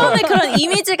 처음에 그런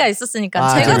이미지가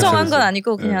있었으니까 제가 정한 건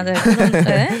아니고 그냥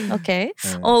오케이.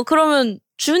 그러면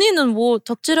준이는 뭐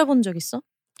덕질해 본 적 있어?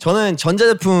 저는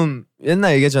전자제품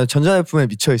옛날 얘기했잖아요. 전자제품에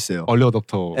미쳐 있어요. 얼리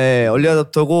어댑터. 네, 얼리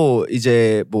어댑터고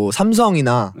이제 뭐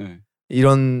삼성이나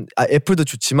이런 애플도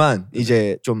좋지만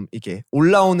이제 좀 이게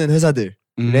올라오는 회사들.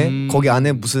 거기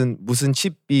안에 무슨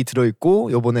칩이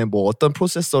들어있고 요번에 뭐 어떤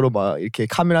프로세서로 막 이렇게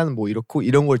카메라는 뭐 이렇고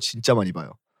이런 걸 진짜 많이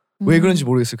봐요. 왜 그런지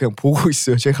모르겠어요. 그냥 보고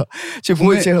있어요. 제가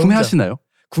구매하시나요?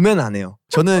 구매는 안 해요.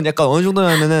 저는 약간 어느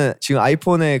정도냐면은 지금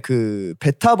아이폰의 그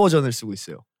베타 버전을 쓰고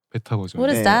있어요. 베타 버전.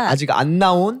 What is that? 아직 안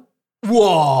나온.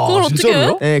 우와. 그걸 어떻게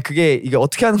해요? 네, 이게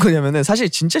어떻게 하는 거냐면은 사실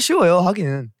진짜 쉬워요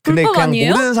하기는. 근데 그냥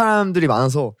아니에요? 모르는 사람들이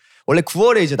많아서 원래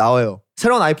 9월에 이제 나와요.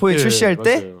 새로운 아이폰이 출시할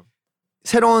때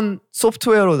새로운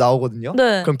소프트웨어로 나오거든요.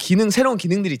 네. 그럼 새로운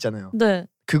기능들이 있잖아요. 네.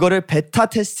 그거를 베타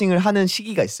테스팅을 하는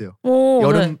시기가 있어요.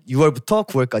 여름 6월부터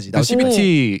 9월까지.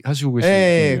 CPT 하시고 계시는.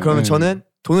 네, 그러면 저는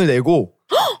돈을 내고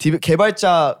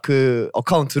개발자 그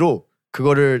어카운트로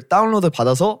그거를 다운로드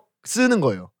받아서 쓰는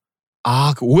거예요.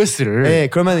 그 OS를. 네,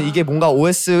 그러면 이게 뭔가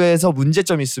OS에서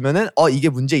문제점이 있으면은 이게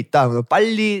문제 있다. 그러면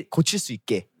빨리 고칠 수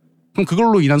있게. 그럼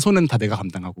그걸로 인한 손해는 다 내가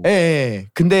감당하고. 네.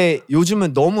 근데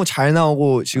요즘은 너무 잘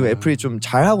나오고 지금 애플이 좀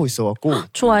잘하고 있어갖고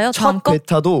좋아요. 첫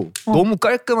베타도 너무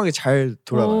깔끔하게 잘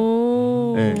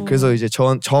돌아가요. 네, 그래서 이제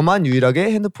저만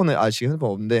유일하게 핸드폰을 지금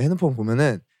핸드폰 없는데 핸드폰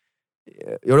보면은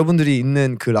여러분들이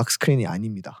있는 그 락 스크린이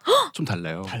아닙니다. 좀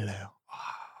달라요.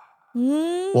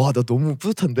 와, 나 너무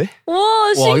뿌듯한데?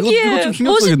 와, 신기해. 이거 좀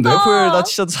신경 쓰이는데. 애플 나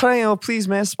진짜 사랑해요. Please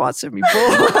man, sponsor me, bro.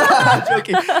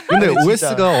 근데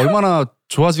OS가 얼마나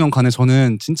좋아지건 간에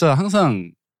저는 진짜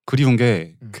항상 그리운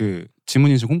게 그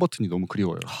지문인식 홈 버튼이 너무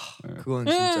그리워요. 그건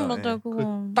진짜. 맞아요.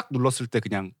 그건. 딱 눌렀을 때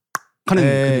그냥 하는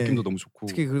그 느낌도 너무 좋고.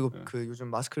 특히 그리고 그 요즘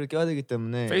마스크를 껴야 되기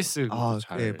때문에 페이스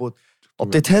뭐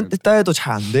업데이트 했다 해도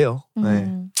잘 안 돼요.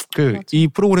 이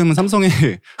프로그램은 삼성의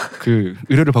그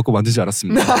의뢰를 받고 만들지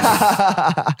않았습니다.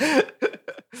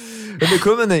 근데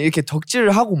그러면은 이렇게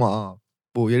덕질을 하고 막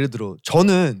뭐 예를 들어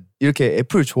저는 이렇게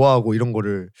애플 좋아하고 이런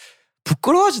거를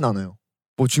부끄러워하진 않아요.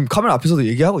 뭐 지금 카메라 앞에서도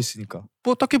얘기하고 있으니까.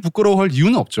 뭐 딱히 부끄러워할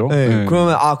이유는 없죠. 네.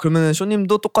 그러면은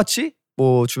쇼님도 똑같이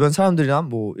뭐 주변 사람들이랑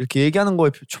뭐 이렇게 얘기하는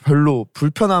거에 별로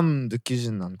불편함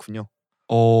느끼지는 않군요.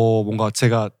 뭔가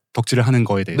제가 덕질을 하는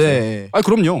거에 대해서. 네.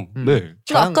 그럼요. 네.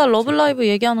 아까 러블라이브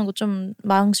얘기하는 거 좀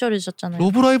망설이셨잖아요.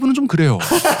 러브라이브는 좀 그래요.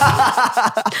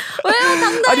 왜요?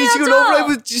 당당해야죠. 아니 지금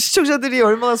러브라이브 시청자들이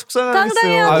얼마나 속상하겠어요.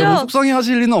 당당해야죠. 뭐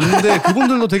속상해하실 리는 없는데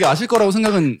그분들도 되게 아실 거라고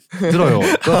생각은 들어요.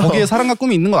 그러니까 거기에 사랑과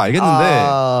꿈이 있는 건 알겠는데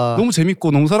너무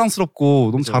재밌고 너무 사랑스럽고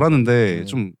너무 잘하는데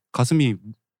좀 가슴이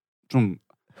좀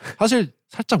사실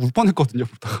살짝 울 뻔했거든요.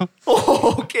 보다가.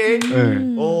 오케이.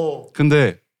 네.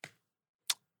 근데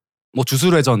뭐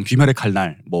주술회전, 귀멸의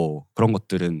칼날 뭐 그런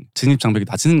것들은 진입 장벽이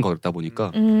낮은 거다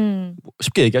보니까 뭐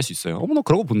쉽게 얘기할 수 있어요. 나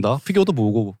그런 거 본다. 피규어도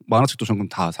보고 만화책도 전금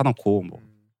다 사놓고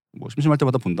뭐 심심할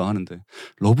때마다 본다 하는데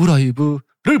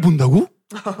러브라이브를 본다고?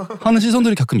 하는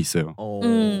시선들이 가끔 있어요.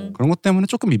 그런 것 때문에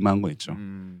조금 민망한 건 있죠.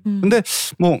 근데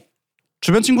뭐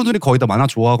주변 친구들이 거의 다 만화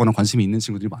좋아하거나 관심이 있는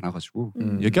친구들이 많아가지고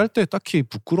얘기할 때 딱히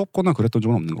부끄럽거나 그랬던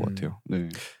적은 없는 것 같아요. 네.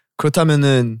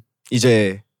 그렇다면은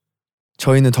이제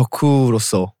저희는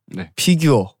덕후로서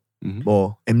피규어,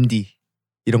 뭐 MD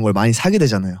이런 걸 많이 사게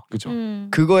되잖아요. 그죠.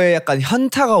 그거에 약간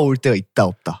현타가 올 때가 있다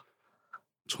없다.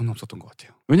 저는 없었던 것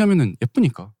같아요. 왜냐면은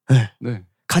예쁘니까. 네.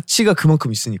 가치가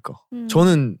그만큼 있으니까.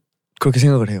 저는 그렇게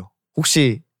생각을 해요.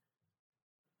 혹시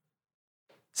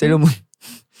세일러문?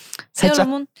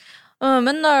 세일러문?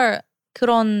 맨날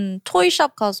그런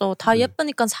토이샵 가서 다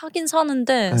예쁘니까 사긴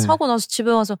사는데 사고 나서 집에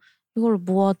와서 이걸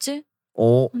뭐 하지?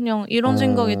 그냥 이런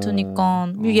생각이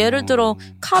드니까 예를 들어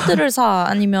카드를 사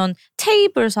아니면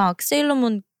테이프를 사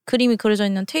세일러문 그림이 그려져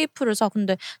있는 테이프를 사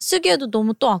근데 쓰기에도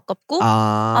너무 또 아깝고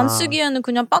안 쓰기에는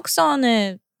그냥 박스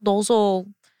안에 넣어서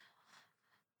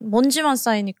먼지만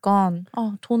쌓이니까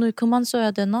돈을 그만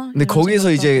써야 되나? 근데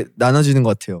거기서 이제 나눠지는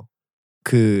것 같아요.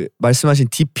 그 말씀하신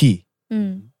DP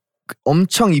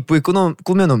엄청 이쁘게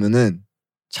꾸며놓으면은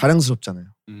자랑스럽잖아요.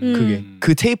 그게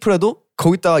그 테이프라도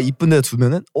거기다가 이쁜 데다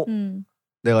두면은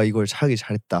내가 이걸 사기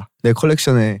잘했다. 내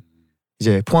컬렉션에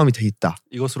이제 포함이 돼 있다.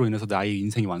 이것으로 인해서 나의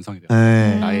인생이 완성이 돼요.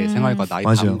 나의 생활과 나의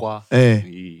밤과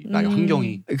나의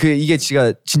환경이. 이게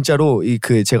진짜로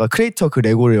제가 크리에이터 그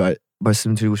레고를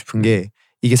말씀드리고 싶은 게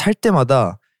이게 살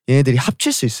때마다 얘네들이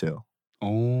합칠 수 있어요.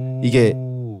 이게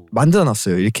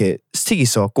만들어놨어요. 이렇게 스틱이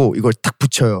있어갖고 이걸 딱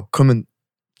붙여요. 그러면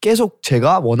계속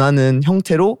제가 원하는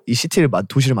형태로 이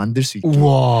도시를 만들 수 있게.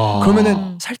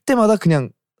 그러면은 살 때마다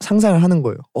그냥 상상을 하는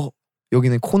거예요.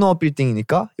 여기는 코너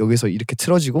빌딩이니까 여기서 이렇게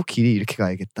틀어지고 길이 이렇게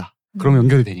가야겠다. 그러면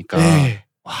연결이 되니까. 네.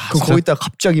 그럼 거기다가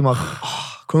갑자기 막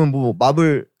그러면 뭐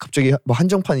마블 갑자기 뭐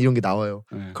한정판 이런 게 나와요.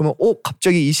 그러면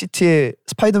갑자기 이 시티에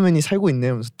스파이더맨이 살고 있네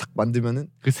하면서 딱 만들면은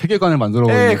그 세계관을 만들어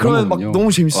버리는 그러면 막 너무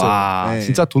재밌어요. 와,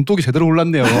 진짜 돈독이 제대로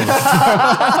올랐네요.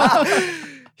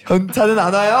 현타는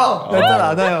안 와요. 현타는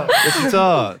안 와요.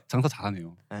 진짜 장사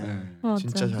잘하네요.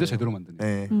 진짜 제대로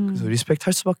만드네. 그래서 리스펙트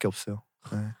할 수밖에 없어요.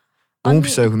 너무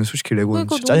비싸요. 근데 솔직히 레고는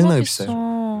진짜 짜증나게 비싸요.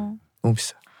 너무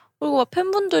비싸요. 그리고 막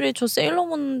팬분들이 저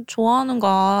세일러문 좋아하는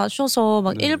거 아셔서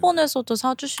막 일본에서도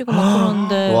사주시고 막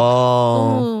그러는데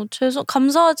너무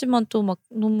감사하지만 또 막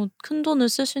너무 큰 돈을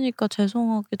쓰시니까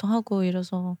죄송하기도 하고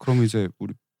이래서. 그럼 이제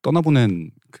우리 떠나보낸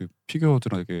그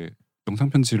피규어들에게 영상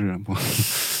편지를 한번.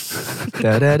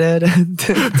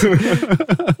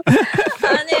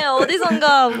 아니에요.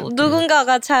 어디선가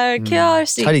누군가가 잘 케어할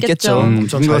수 잘 있겠죠.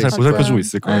 누군가가 잘 보살펴주고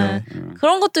있을 거예요.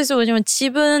 그런 것도 있어요. 왜냐면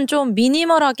집은 좀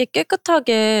미니멀하게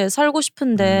깨끗하게 살고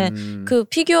싶은데 그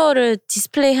피규어를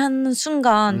디스플레이하는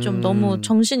순간 좀 너무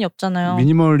정신이 없잖아요.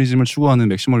 미니멀리즘을 추구하는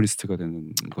맥시멀리스트가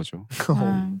되는 거죠.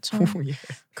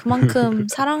 그만큼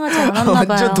사랑하지 않았나 봐요.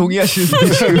 완전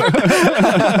동의하시는데 지금.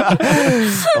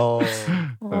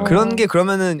 그런 게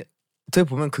그러면은 어떻게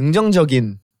보면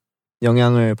긍정적인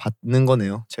영향을 받는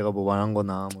거네요. 제가 뭐 말한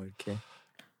거나 뭐 이렇게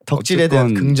덕질에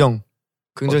대한 긍정의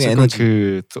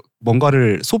에너지.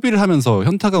 뭔가를 소비를 하면서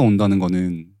현타가 온다는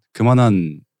거는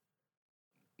그만한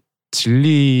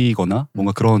진리거나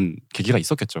뭔가 그런 계기가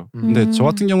있었겠죠. 근데 저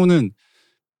같은 경우는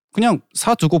그냥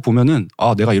사두고 보면은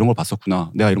내가 이런 걸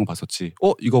봤었구나. 내가 이런 거 봤었지.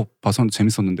 이거 봐서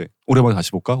재밌었는데 오랜만에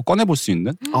다시 볼까? 꺼내볼 수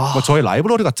있는 저의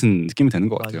라이브러리 같은 느낌이 되는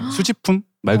것 같아요. 수집품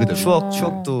말 그대로.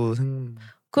 추억도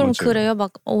그럼 맞아요. 그래요?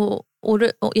 막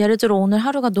예를 들어 오늘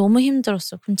하루가 너무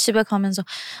힘들었어. 그럼 집에 가면서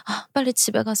빨리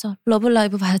집에 가서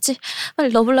러블라이브 봐야지.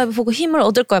 빨리 러블라이브 보고 힘을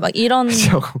얻을 거야. 막 이런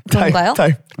건가요?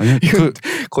 아니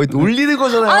거의 놀리는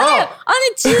거잖아요.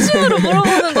 아니 진심으로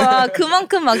물어보는 거야.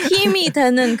 그만큼 막 힘이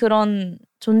되는 그런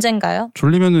존재인가요?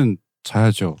 졸리면은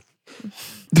자야죠.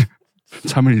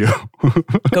 잠을요.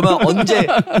 그러면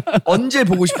언제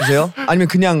보고 싶으세요? 아니면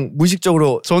그냥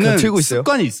무의식적으로 저는 그냥 틀고 있어요?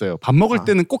 습관이 있어요. 밥 먹을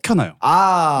때는 꼭 켜놔요.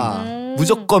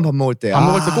 무조건 밥 먹을 때. 밥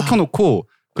먹을 때 꼭 켜놓고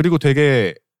그리고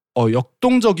되게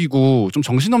역동적이고 좀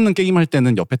정신없는 게임 할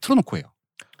때는 옆에 틀어놓고 해요.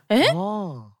 에?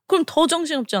 그럼 더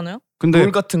정신없지 않아요? 근데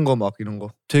롤 같은 거 막 이런 거.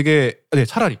 되게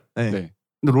차라리. 네. 근데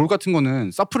롤 같은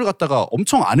거는 사프를 갖다가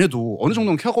엄청 안 해도 어느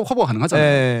정도는 커버 가능하잖아요.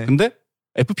 네. 근데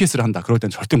FPS를 한다. 그럴 땐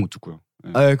절대 못 듣고요.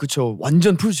 그렇죠.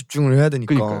 완전 풀 집중을 해야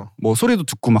되니까. 그러니까요. 뭐 소리도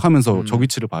듣고 막 하면서 저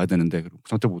위치를 봐야 되는데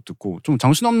절대 못 듣고 좀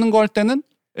정신없는 거 할 때는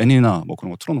애니나 뭐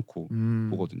그런 거 틀어놓고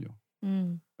보거든요.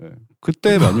 네.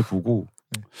 그때 많이 보고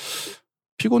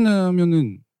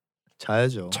피곤하면은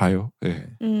자야죠. 자요. 네.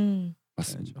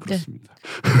 맞습니다. 그렇습니다.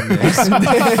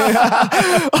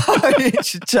 아니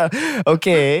진짜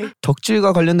오케이.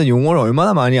 덕질과 관련된 용어를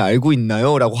얼마나 많이 알고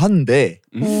있나요?라고 하는데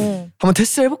한번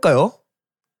테스트 해볼까요?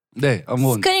 네,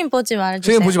 한번 스크린 보지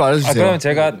말아주세요. 스크린 보지 말아주세요. 그럼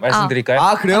제가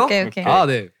말씀드릴까요? 그래요? 오케이.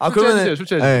 네. 그러면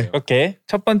출제해주세요. 오케이.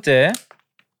 첫 번째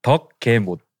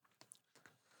덕개못.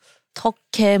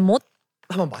 덕개못?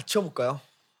 한번 맞춰볼까요?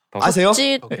 아세요?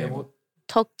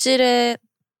 덕질의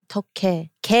덕개.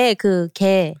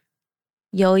 개.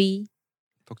 여의.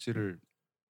 덕질을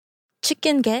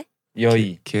치킨개?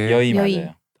 여의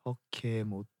맞아요.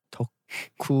 덕개못.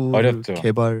 덕후 어렵죠.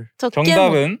 개발.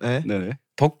 정답은 네.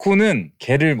 덕후는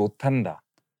개를 못한다.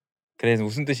 그래서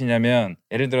무슨 뜻이냐면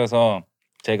예를 들어서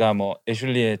제가 뭐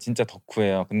애슐리의 진짜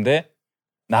덕후예요. 근데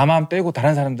나만 빼고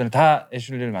다른 사람들은 다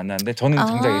애슐리를 만나는데 저는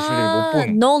정작 애슐리를 못 보는.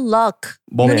 No luck.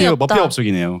 머피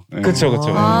업적이네요. 네. 그렇죠.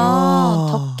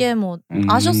 덕개못.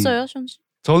 아셨어요, 션 씨?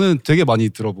 저는 되게 많이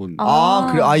들어본.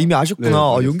 그래. 이미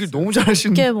아셨구나. 네, 연기를 너무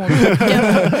잘하시는데.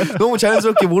 덕개못. 너무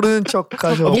자연스럽게 모르는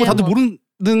척하셔. 뭔가 다들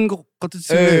모르는 것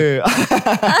같으시네.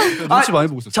 눈치 많이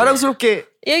보고 있었어요. 자랑스럽게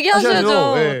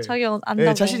얘기하셔야죠. 네. 자기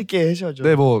안다고. 자신 있게 하셔야죠.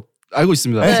 네, 뭐 알고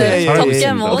있습니다. 잘하고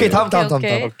있습니다. 오케이, 다음.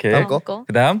 오케이. 다음 거.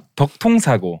 그다음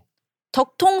덕통사고.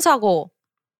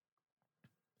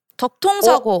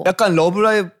 약간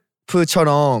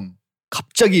러브라이프처럼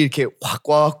갑자기 이렇게 확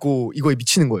와갖고 이거에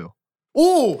미치는 거예요.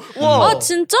 와.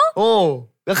 진짜?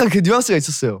 약간 그 뉘앙스가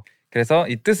있었어요. 그래서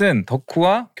이 뜻은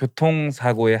덕후와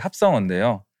교통사고의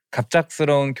합성어인데요.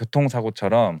 갑작스러운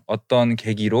교통사고처럼 어떤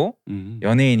계기로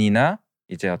연예인이나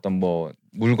이제 어떤 뭐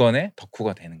물건의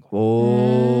덕후가 되는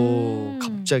거예요.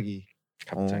 갑자기.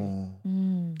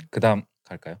 그다음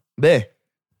갈까요? 네.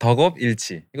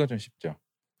 덕업일치. 이거 좀 쉽죠.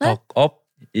 네?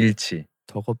 덕업일치.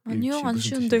 아니요, 안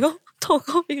쉬운데요?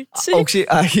 덕업일치. 혹시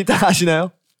일단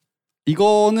아시나요?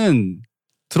 이거는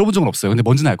들어본 적은 없어요. 근데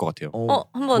뭔지는 알 것 같아요.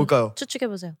 한번 뭘까요? 추측해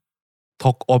보세요.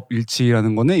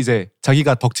 덕업일치라는 거는 이제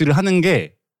자기가 덕질을 하는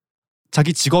게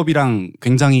자기 직업이랑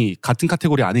굉장히 같은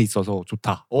카테고리 안에 있어서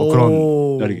좋다.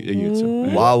 그런 얘기겠죠.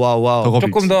 네. 와우.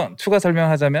 조금 더 추가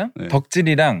설명하자면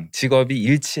덕질이랑 직업이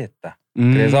일치했다.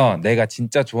 그래서 내가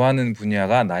진짜 좋아하는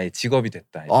분야가 나의 직업이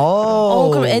됐다.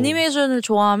 그럼 애니메이션을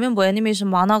좋아하면 뭐 애니메이션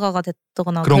만화가가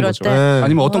됐거나 그런 그럴 거죠. 때.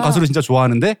 아니면 어떤 가수를 진짜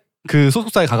좋아하는데 그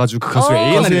소속사에 가가지고 그 가수의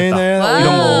A&R이 됐다.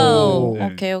 이런 거.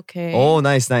 오케이.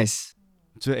 나이스.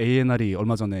 저 A&R이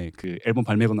얼마 전에 그 앨범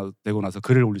발매되고 나서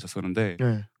글을 올리셨었는데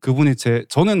그분이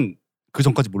저는 그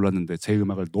전까지 몰랐는데 제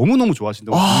음악을 너무너무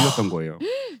좋아하신다고 들렸던 거예요.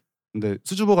 근데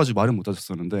수줍어가지고 말을 못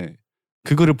하셨었는데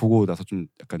그 글을 보고 나서 좀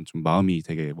약간 좀 마음이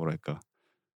되게 뭐랄까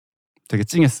되게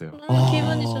찡했어요.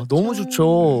 기분이 좋죠. 너무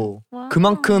좋죠.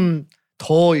 그만큼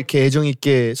더 이렇게 애정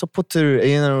있게 서포트를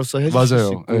A&R로서 해주실 수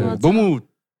있고. 맞아요. 너무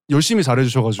열심히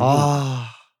잘해주셔가지고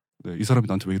이 사람이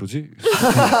나한테 왜 이러지?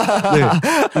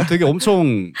 네, 되게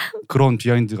엄청 그런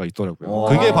비하인드가 있더라고요.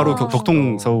 그게 바로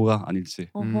덕통사고가 아닐지.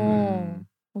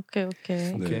 오케이.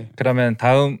 네. 그러면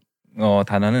다음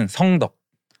단어는 성덕.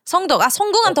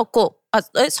 성공한 덕후.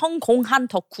 성공한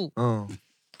덕후.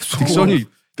 딕션이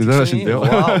대단하신데요.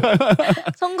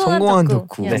 성공한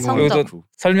덕후. 네. 그리고 또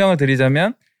설명을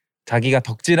드리자면 자기가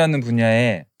덕질하는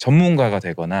분야의 전문가가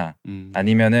되거나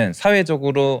아니면은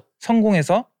사회적으로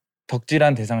성공해서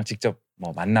덕질한 대상을 직접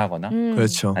뭐 만나거나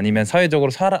그렇죠. 아니면 사회적으로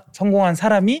성공한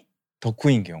사람이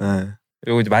덕후인 경우.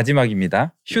 그리고 이제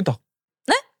마지막입니다. 휴덕.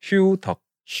 네? 휴덕.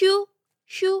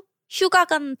 휴가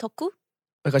간 덕후?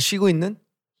 그러니까 쉬고 있는?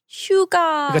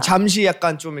 휴가. 그러니까 잠시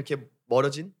약간 좀 이렇게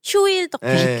멀어진? 휴일 덕후.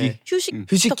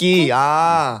 휴식기.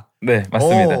 네,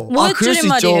 맞습니다. 뭐의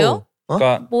줄임말이에요?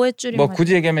 그러니까 뭐의 줄임말? 뭐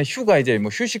굳이 얘기하면 휴가 이제 뭐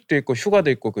휴식도 있고 휴가도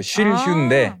있고 그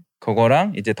휴인데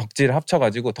그거랑 이제 덕질을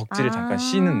합쳐가지고 덕질을 잠깐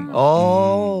쉬는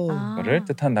거를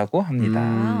뜻한다고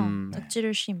합니다.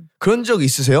 덕질을 쉼. 그런 적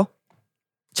있으세요?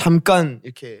 잠깐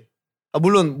이렇게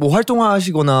물론 뭐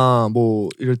활동하시거나 뭐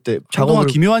이럴 때 작업을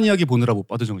기묘한 이야기 보느라 못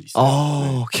받은 적이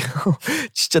있어요.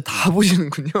 진짜 다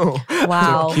보시는군요.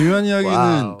 와우. 기묘한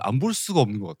이야기는 안 볼 수가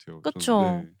없는 것 같아요.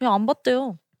 그렇죠. 그냥 안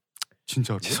봤대요.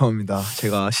 진짜로. 죄송합니다.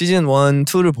 제가 시즌 1,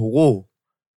 2를 보고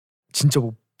진짜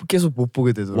계속 못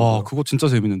보게 되더라고요. 와, 그거 진짜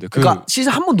재밌는데. 그러니까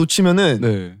시즌 한 번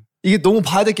놓치면은 이게 너무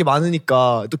봐야 될 게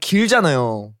많으니까 또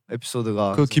길잖아요.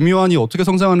 에피소드가. 그 김요한이 어떻게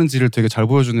성장하는지를 되게 잘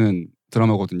보여주는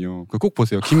드라마거든요. 그거 꼭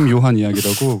보세요. 김요한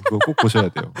이야기라고 그거 꼭 보셔야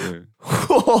돼요. 네.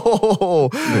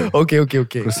 오케이.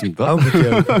 그렇습니다. 한번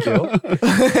볼게요.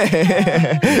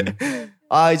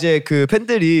 이제 그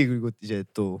팬들이 그리고 이제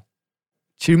또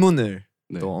질문을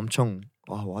또 엄청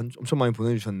많이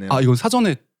보내주셨네요. 이건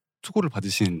사전에 투고를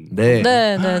받으신. 네.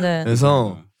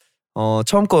 그래서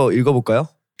처음 거 읽어볼까요?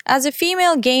 As a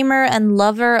female gamer and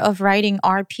lover of writing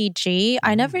RPG,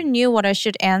 I never knew what I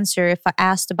should answer if I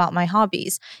asked about my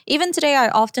hobbies. Even today, I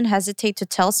often hesitate to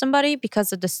tell somebody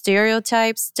because of the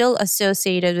stereotypes still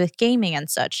associated with gaming and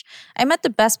such. I met the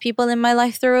best people in my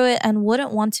life through it and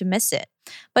wouldn't want to miss it.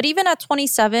 But even at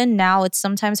 27, now it's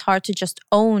sometimes hard to just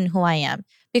own who I am.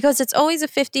 Because it's always a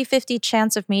 50-50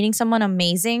 chance of meeting someone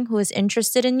amazing who is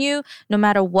interested in you, no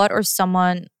matter what, or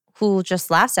someone who just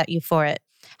laughs at you for it.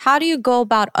 How do you go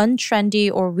about untrendy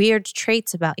or weird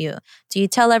traits about you? Do you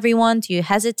tell everyone? Do you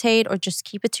hesitate? Or just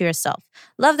keep it to yourself?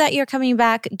 Love that you're coming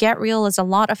back. Get Real is a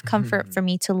lot of comfort for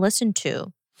me to listen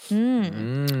to.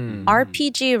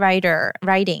 RPG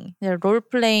writing.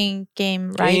 롤플레잉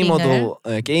게임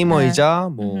라이팅을. 게이머이자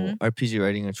뭐 RPG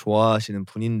라이팅을 좋아하시는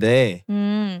분인데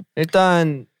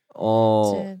일단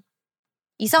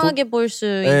이상하게 보일 수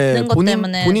있는 것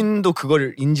때문에 본인도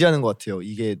그걸 인지하는 것 같아요.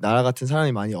 이게 나라 같은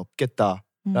사람이 많이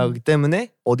없겠다라기 때문에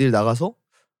어딜 나가서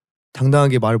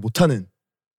당당하게 말을 못하는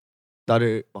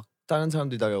나를 막 다른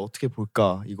사람들이 나를 어떻게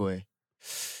볼까 이거에.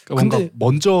 그러니까 뭔가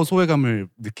먼저 소외감을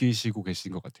느끼시고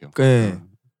계신 것 같아요.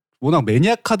 워낙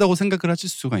매니악하다고 생각을 하실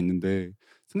수가 있는데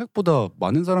생각보다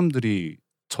많은 사람들이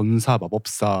전사,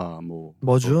 마법사, 뭐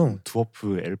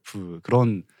드워프, 엘프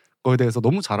그런 거에 대해서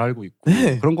너무 잘 알고 있고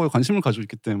그런 거에 관심을 가지고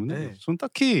있기 때문에 저는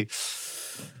딱히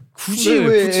굳이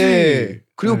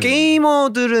그리고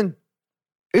게이머들은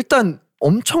일단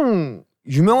엄청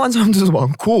유명한 사람들도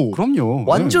많고 그럼요.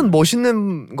 완전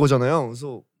멋있는 거잖아요.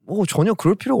 그래서 전혀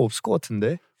그럴 필요가 없을 것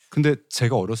같은데. 근데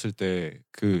제가 어렸을 때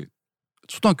그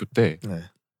초등학교 때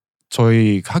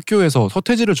저희 학교에서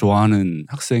서태지를 좋아하는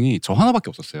학생이 저 하나밖에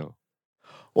없었어요.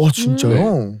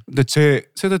 진짜요? 근데 제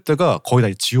세대 때가 거의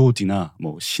다 G.O.D나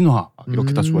뭐 신화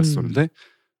이렇게 다 좋아했었는데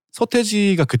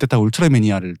서태지가 그때 딱 울트라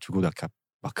매니아를 두고 막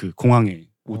그 공항에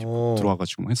오디오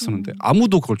들어와가지고 했었는데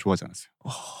아무도 그걸 좋아하지 않았어요.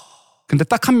 근데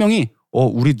딱 한 명이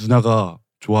우리 누나가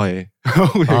좋아해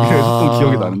하고 얘기를 했던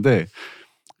기억이 나는데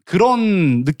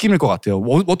그런 느낌일 것 같아요.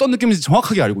 어떤 느낌인지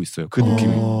정확하게 알고 있어요. 그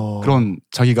느낌이. 그런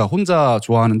자기가 혼자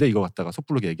좋아하는데 이거 갖다가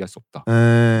섣부르게 얘기할 수 없다.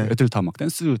 애들 다 막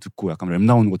댄스 듣고 약간 랩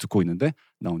나오는 거 듣고 있는데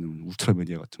나오는 울트라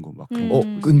매니아 같은 거 막 그런 거.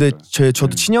 근데 저도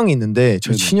친형이 있는데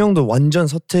저 친형도 완전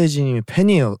서태지님의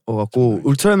팬이어갖고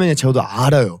울트라 매니아 저도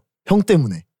알아요. 형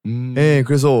때문에.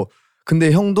 그래서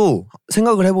근데 형도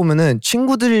생각을 해보면은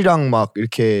친구들이랑 막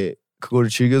이렇게 그걸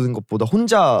즐겨듣는 것보다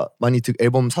혼자 많이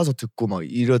앨범 사서 듣고 막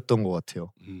이랬던 것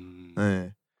같아요.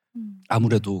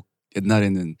 아무래도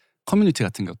옛날에는 커뮤니티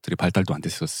같은 것들이 발달도 안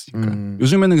됐었으니까.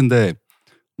 요즘에는 근데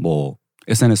뭐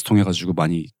SNS 통해 가지고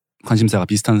많이 관심사가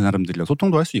비슷한 사람들이랑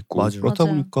소통도 할 수 있고 그렇다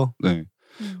보니까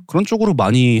그런 쪽으로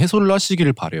많이 해소를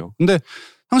하시기를 바래요. 근데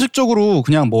상식적으로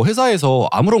그냥 뭐 회사에서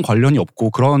아무런 관련이 없고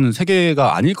그런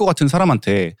세계가 아닐 것 같은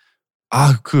사람한테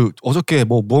그 어저께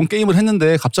뭐 뭔 게임을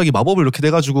했는데 갑자기 마법을 이렇게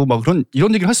돼가지고 막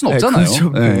이런 얘기를 할 수는 없잖아요.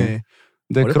 그렇죠. 근데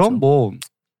어렵죠. 그럼 뭐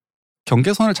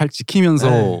경계선을 잘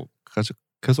지키면서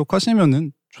계속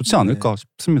하시면은 좋지 않을까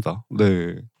싶습니다.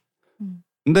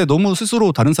 근데 너무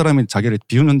스스로 다른 사람이 자기를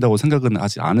비웃는다고 생각은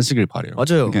하지 않으시길 바래요.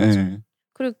 맞아요.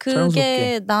 그리고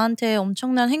그게 나한테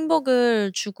엄청난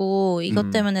행복을 주고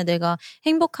이것 때문에 내가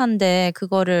행복한데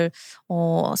그거를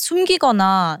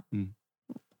숨기거나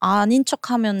아닌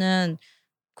척하면은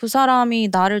그 사람이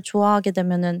나를 좋아하게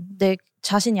되면은 내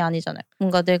자신이 아니잖아요.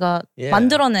 뭔가 내가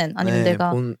만들어낸 아니면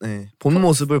내가 본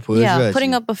모습을 보여줘야지.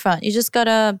 putting up a front. You just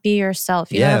gotta be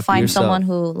yourself. You gotta find someone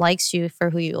who likes you for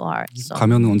who you are. So.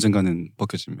 가면은 언젠가는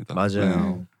벗겨집니다.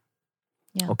 맞아요.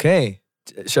 Okay,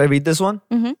 should I read this one?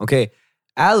 Okay,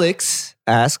 Alex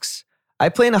asks, I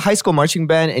play in a high school marching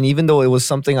band, and even though it was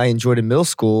something I enjoyed in middle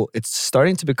school, it's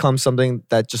starting to become something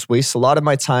that just wastes a lot of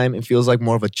my time and feels like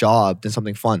more of a job than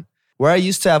something fun. Where I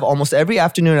used to have almost every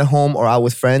afternoon at home or out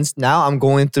with friends, now I'm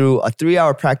going through a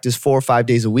 3-hour practice 4 or 5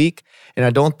 days a week, and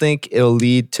I don't think it'll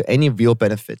lead to any real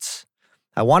benefits.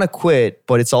 I want to quit,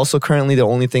 but it's also currently the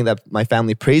only thing that my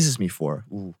family praises me for.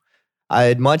 Ooh.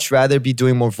 I'd much rather be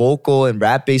doing more vocal and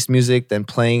rap-based music than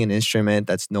playing an instrument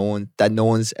that no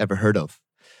one's ever heard of.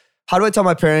 How do I tell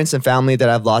my parents and family that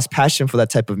I've lost passion for that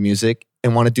type of music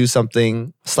and want to do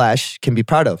something / can be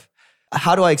proud of?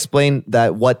 How do I explain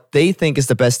that what they think is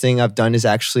the best thing I've done is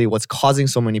actually what's causing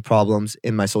so many problems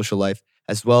in my social life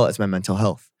as well as my mental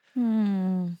health?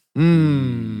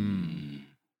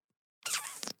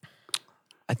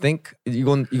 I think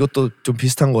이것도 좀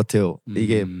비슷한 것 같아요.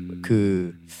 이게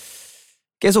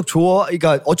계속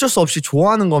그러니까 어쩔 수 없이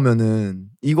좋아하는 거면은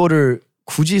이거를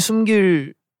굳이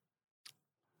숨길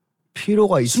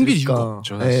필요가 있을까? 숨길 이유가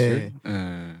없죠, 사실.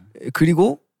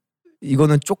 그리고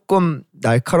이거는 조금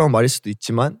날카로운 말일 수도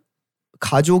있지만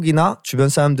가족이나 주변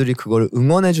사람들이 그걸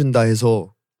응원해준다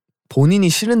해서 본인이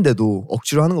싫은데도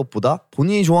억지로 하는 것보다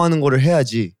본인이 좋아하는 거를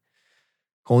해야지.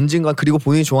 언젠가 그리고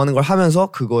본인이 좋아하는 걸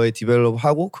하면서 그거에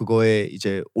디벨롭하고 그거에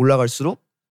이제 올라갈수록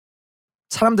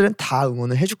사람들은 다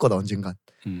응원을 해줄 거다 언젠간.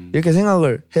 이렇게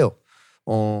생각을 해요.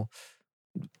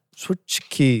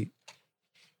 솔직히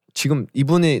지금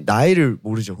이분이 나이를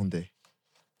모르죠, 근데.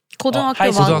 고등학교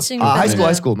마친.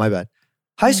 하이스쿨, my bad.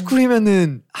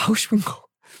 하이스쿨이면은 하고 싶은 거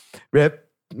랩,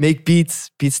 make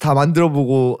beats 다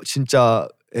만들어보고 진짜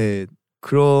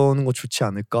그러는 거 좋지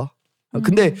않을까?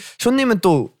 근데 쇼님은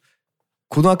또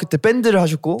고등학교 때 밴드를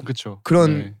하셨고 그쵸.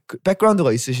 그런 그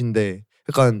백그라운드가 있으신데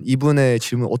약간 이분의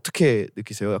질문 어떻게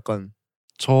느끼세요? 약간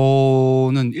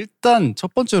저는 일단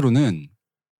첫 번째로는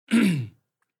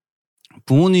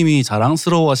부모님이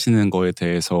자랑스러워하시는 거에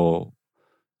대해서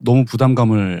너무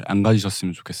부담감을 안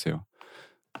가지셨으면 좋겠어요.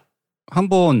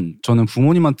 한번 저는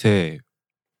부모님한테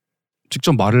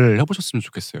직접 말을 해보셨으면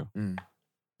좋겠어요.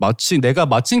 마치 내가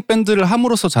마칭 밴드를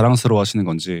함으로써 자랑스러워하시는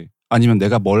건지 아니면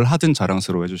내가 뭘 하든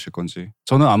자랑스러워 해주실 건지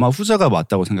저는 아마 후자가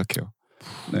맞다고 생각해요.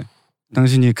 네.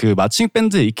 당신이 그 마칭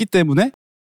밴드에 있기 때문에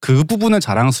그 부분만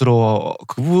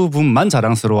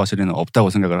자랑스러워하실 리는 없다고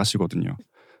생각을 하시거든요.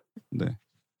 네.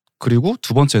 그리고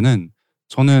두 번째는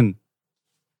저는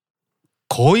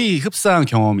거의 흡사한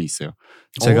경험이 있어요.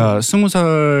 제가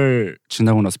 20살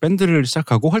지나고 나서 밴드를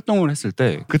시작하고 활동을 했을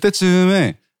때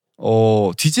그때쯤에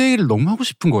DJ를 너무 하고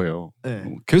싶은 거예요. 네.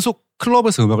 계속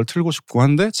클럽에서 음악을 틀고 싶고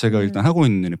한데 제가 일단 하고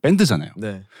있는 일은 밴드잖아요.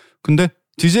 네. 근데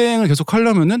디제잉을 계속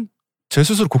하려면은 제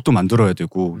스스로 곡도 만들어야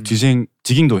되고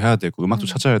디깅도 해야 되고 음악도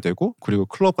찾아야 되고 그리고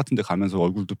클럽 같은 데 가면서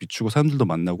얼굴도 비추고 사람들도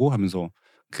만나고 하면서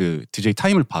그 DJ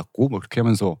타임을 받고 뭐 그렇게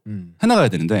하면서 해나가야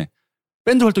되는데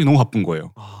밴드 활동이 너무 바쁜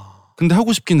거예요. 근데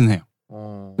하고 싶기는 해요.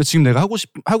 근데 지금 내가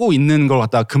하고 있는 걸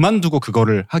갖다가 그만두고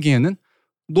그거를 하기에는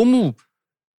너무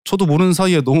저도 모르는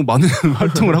사이에 너무 많은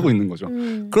활동을 하고 있는 거죠.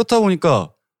 그렇다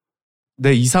보니까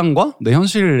내 이상과 내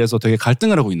현실에서 되게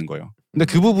갈등을 하고 있는 거예요. 근데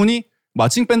그 부분이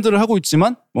마칭 밴드를 하고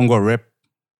있지만 뭔가 랩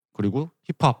그리고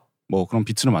힙합 뭐 그런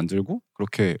비트를 만들고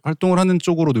그렇게 활동을 하는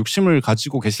쪽으로 욕심을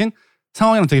가지고 계신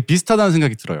상황이랑 되게 비슷하다는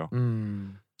생각이 들어요.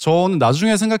 저는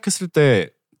나중에 생각했을 때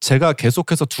제가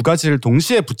계속해서 두 가지를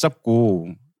동시에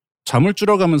붙잡고 잠을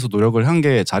줄여가면서 노력을 한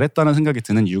게 잘했다는 생각이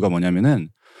드는 이유가 뭐냐면은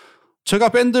제가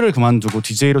밴드를 그만두고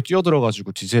DJ로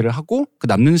뛰어들어가지고 DJ를 하고 그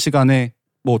남는 시간에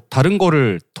뭐 다른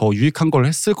거를 더 유익한 걸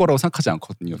했을 거라고 생각하지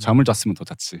않거든요. 잠을 잤으면 더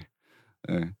잤지.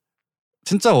 네.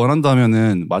 진짜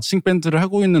원한다면은 마칭 밴드를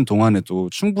하고 있는 동안에도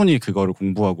충분히 그거를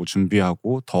공부하고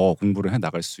준비하고 더 공부를 해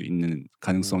나갈 수 있는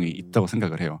가능성이 있다고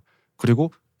생각을 해요.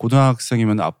 그리고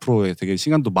고등학생이면 앞으로의 되게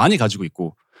시간도 많이 가지고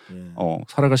있고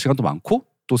살아갈 시간도 많고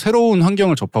또 새로운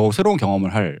환경을 접하고 새로운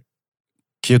경험을 할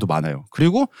기회도 많아요.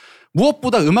 그리고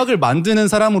무엇보다 음악을 만드는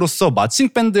사람으로서 마칭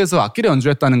밴드에서 악기를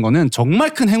연주했다는 거는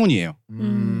정말 큰 행운이에요.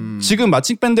 지금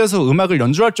마칭 밴드에서 음악을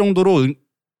연주할 정도로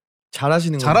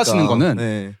잘하시는 거는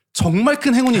네. 정말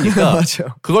큰 행운이니까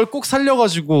그걸 꼭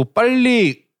살려가지고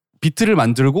빨리 비트를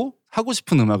만들고 하고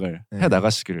싶은 음악을 해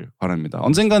나가시길 바랍니다.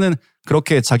 언젠가는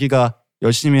그렇게 자기가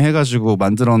열심히 해가지고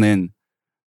만들어낸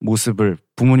모습을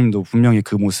부모님도 분명히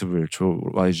그 모습을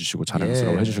좋아해 주시고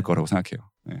자랑스러워 해주실 거라고 생각해요.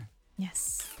 네.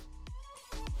 Yes.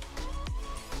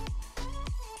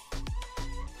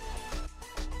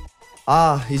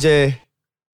 이제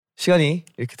시간이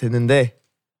이렇게 됐는데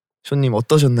쇼님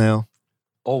어떠셨나요?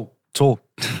 저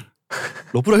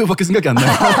러브라이브밖에 생각이 안 나요.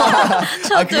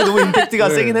 그게 너무 임팩트가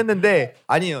세긴 했는데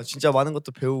아니에요. 진짜 많은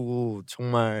것도 배우고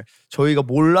정말 저희가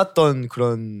몰랐던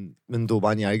그런 면도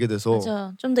많이 알게 돼서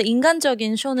좀 더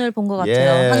인간적인 쇼를 본 것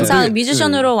같아요. 항상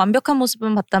뮤지션으로 완벽한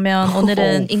모습은 봤다면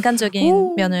오늘은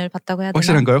인간적인 면을 봤다고 해야 되나?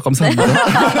 확실한가요? 감사합니다.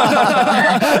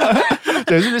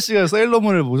 애슐리 씨가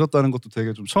세일러문을 모셨다는 것도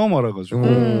되게 좀 처음 알아가지고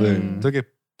되게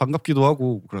반갑기도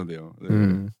하고 그러네요.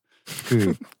 네.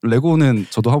 그 레고는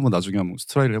저도 나중에 한번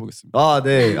트라이를 해보겠습니다.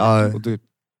 네. 되게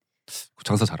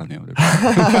장사 잘하네요.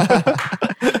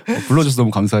 불러줘서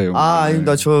너무 감사해요.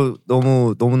 아닙니다. 저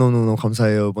너무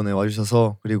감사해요. 이번에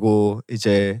와주셔서. 그리고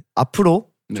이제 앞으로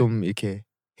좀 이렇게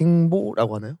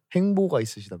행보라고 하나요? 행보가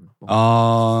있으시다면?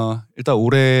 일단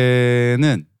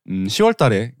올해는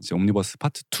 10월달에 이제 옴니버스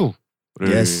파트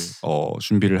 2를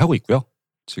준비를 하고 있고요.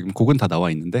 지금 곡은 다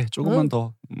나와 있는데 조금만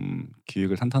더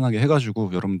기획을 탄탄하게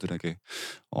해가지고 여러분들에게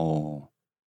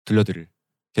들려드릴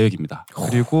계획입니다.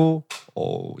 그리고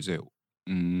이제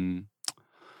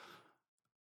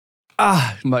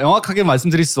명확하게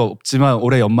말씀드릴 수 없지만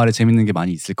올해 연말에 재밌는 게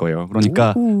많이 있을 거예요.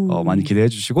 그러니까 많이 기대해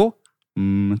주시고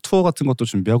투어 같은 것도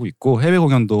준비하고 있고 해외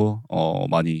공연도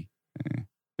많이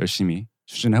열심히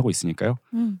추진하고 있으니까요.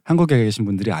 한국에 계신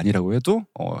분들이 아니라고 해도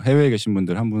해외에 계신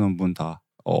분들 한 분 한 분 다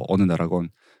어느 나라건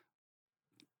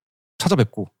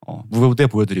찾아뵙고 무대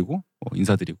보여드리고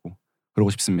인사드리고 그러고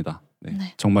싶습니다.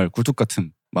 네. 정말 굴뚝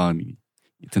같은 마음이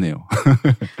드네요.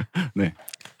 네.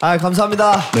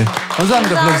 감사합니다. 네.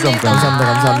 감사합니다.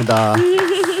 감사합니다.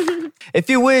 If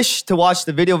you wish to watch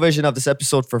the video version of this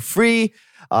episode for free,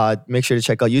 make sure to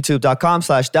check out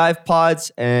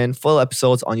youtube.com/divepods and full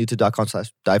episodes on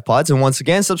youtube.com/divepods. And once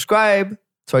again, subscribe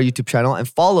to our YouTube channel and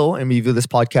follow and review this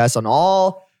podcast on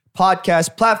all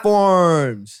podcast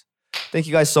platforms. Thank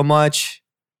you guys so much.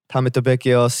 다음에 또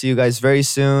뵐게요. See you guys very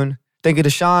soon. Thank you to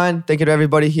Sean. Thank you to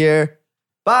everybody here.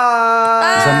 Bye.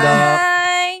 감사합니다.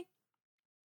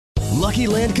 Lucky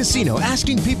Land Casino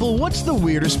asking people, what's the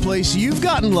weirdest place you've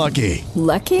gotten lucky?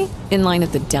 Lucky? In line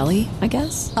at the deli, I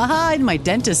guess? Aha, in my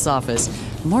dentist's office.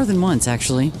 More than once,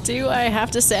 actually. Do I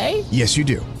have to say? Yes, you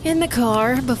do. In the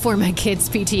car before my kids'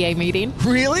 PTA meeting.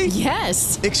 Really?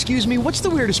 Yes. Excuse me, what's the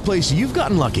weirdest place you've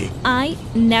gotten lucky? I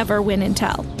never win and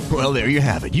tell. Well, there you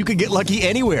have it. You can get lucky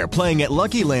anywhere, playing at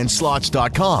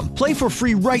LuckyLandSlots.com. Play for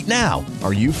free right now.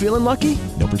 Are you feeling lucky?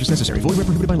 No purchase necessary. Void where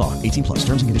prohibited by law. 18+.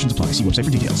 Terms and conditions apply. See website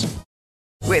for details.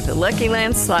 With the Lucky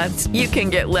Land Slots, you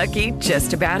can get lucky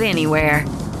just about anywhere.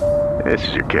 This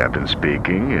is your captain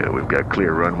speaking. We've got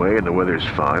clear runway and the weather's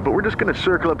fine, but we're just going to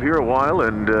circle up here a while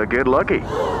and get lucky.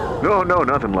 No,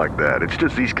 nothing like that. It's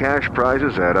just these cash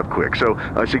prizes add up quick. So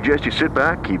I suggest you sit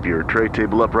back, keep your tray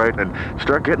table upright, and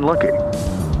start getting lucky.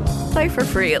 Play for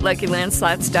free at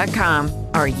LuckyLandSlots.com.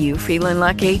 Are you feeling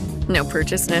lucky? No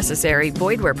purchase necessary.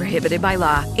 Void where prohibited by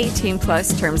law.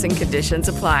 18+ terms and conditions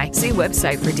apply. See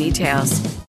website for details.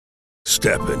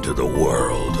 Step into the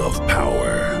world of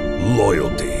power,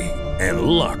 loyalty, and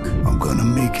luck. I'm gonna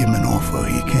make him an offer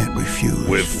he can't refuse.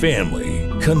 With family,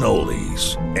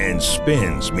 cannolis, and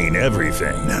spins mean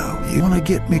everything. Now, you wanna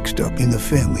get mixed up in the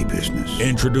family business.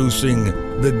 Introducing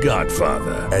The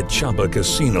Godfather at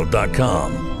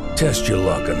ChumbaCasino.com. Test your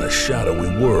luck in the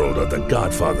shadowy world of The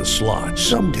Godfather slot.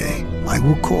 Someday, I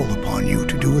will call upon you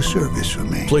to do a service for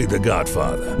me. Play The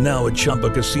Godfather, now at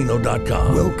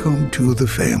ChumbaCasino.com. Welcome to the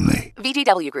family.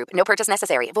 VGW Group. No purchase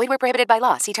necessary. Void where prohibited by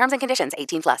law. See terms and conditions.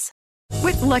 18+.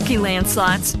 With Lucky Land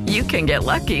Slots, you can get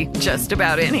lucky just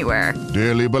about anywhere.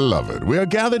 Dearly beloved, we are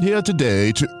gathered here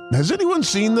today to... Has anyone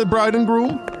seen the bride and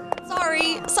groom?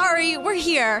 Sorry, we're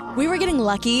here. We were getting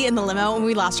lucky in the limo and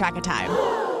we lost track of time.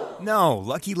 No,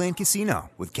 Lucky Land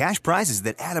Casino, with cash prizes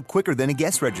that add up quicker than a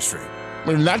guest registry.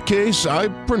 In that case, I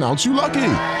pronounce you lucky.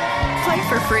 Play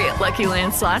for free at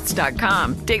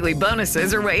LuckyLandSlots.com. Daily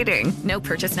bonuses are waiting. No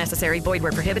purchase necessary. Void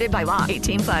where prohibited by law.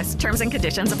 18+. Terms and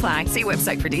conditions apply. See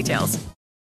website for details.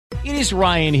 It is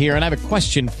Ryan here, and I have a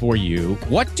question for you.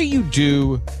 What do you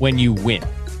do when you win?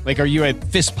 Like, are you a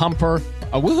fist pumper?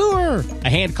 A woohooer, a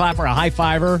hand clapper, a high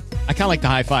fiver. I kind of like the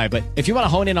high five, but if you want to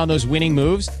hone in on those winning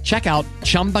moves, check out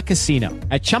Chumba Casino.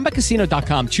 At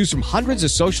ChumbaCasino.com, choose from hundreds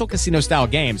of social casino style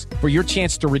games for your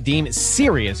chance to redeem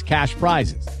serious cash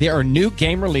prizes. There are new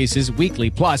game releases weekly,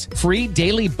 plus free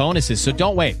daily bonuses. So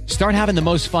don't wait. Start having the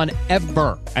most fun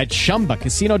ever at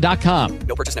ChumbaCasino.com.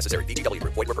 No purchase necessary. VGW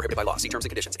Group. Void where prohibited by law. See terms and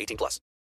conditions. 18+.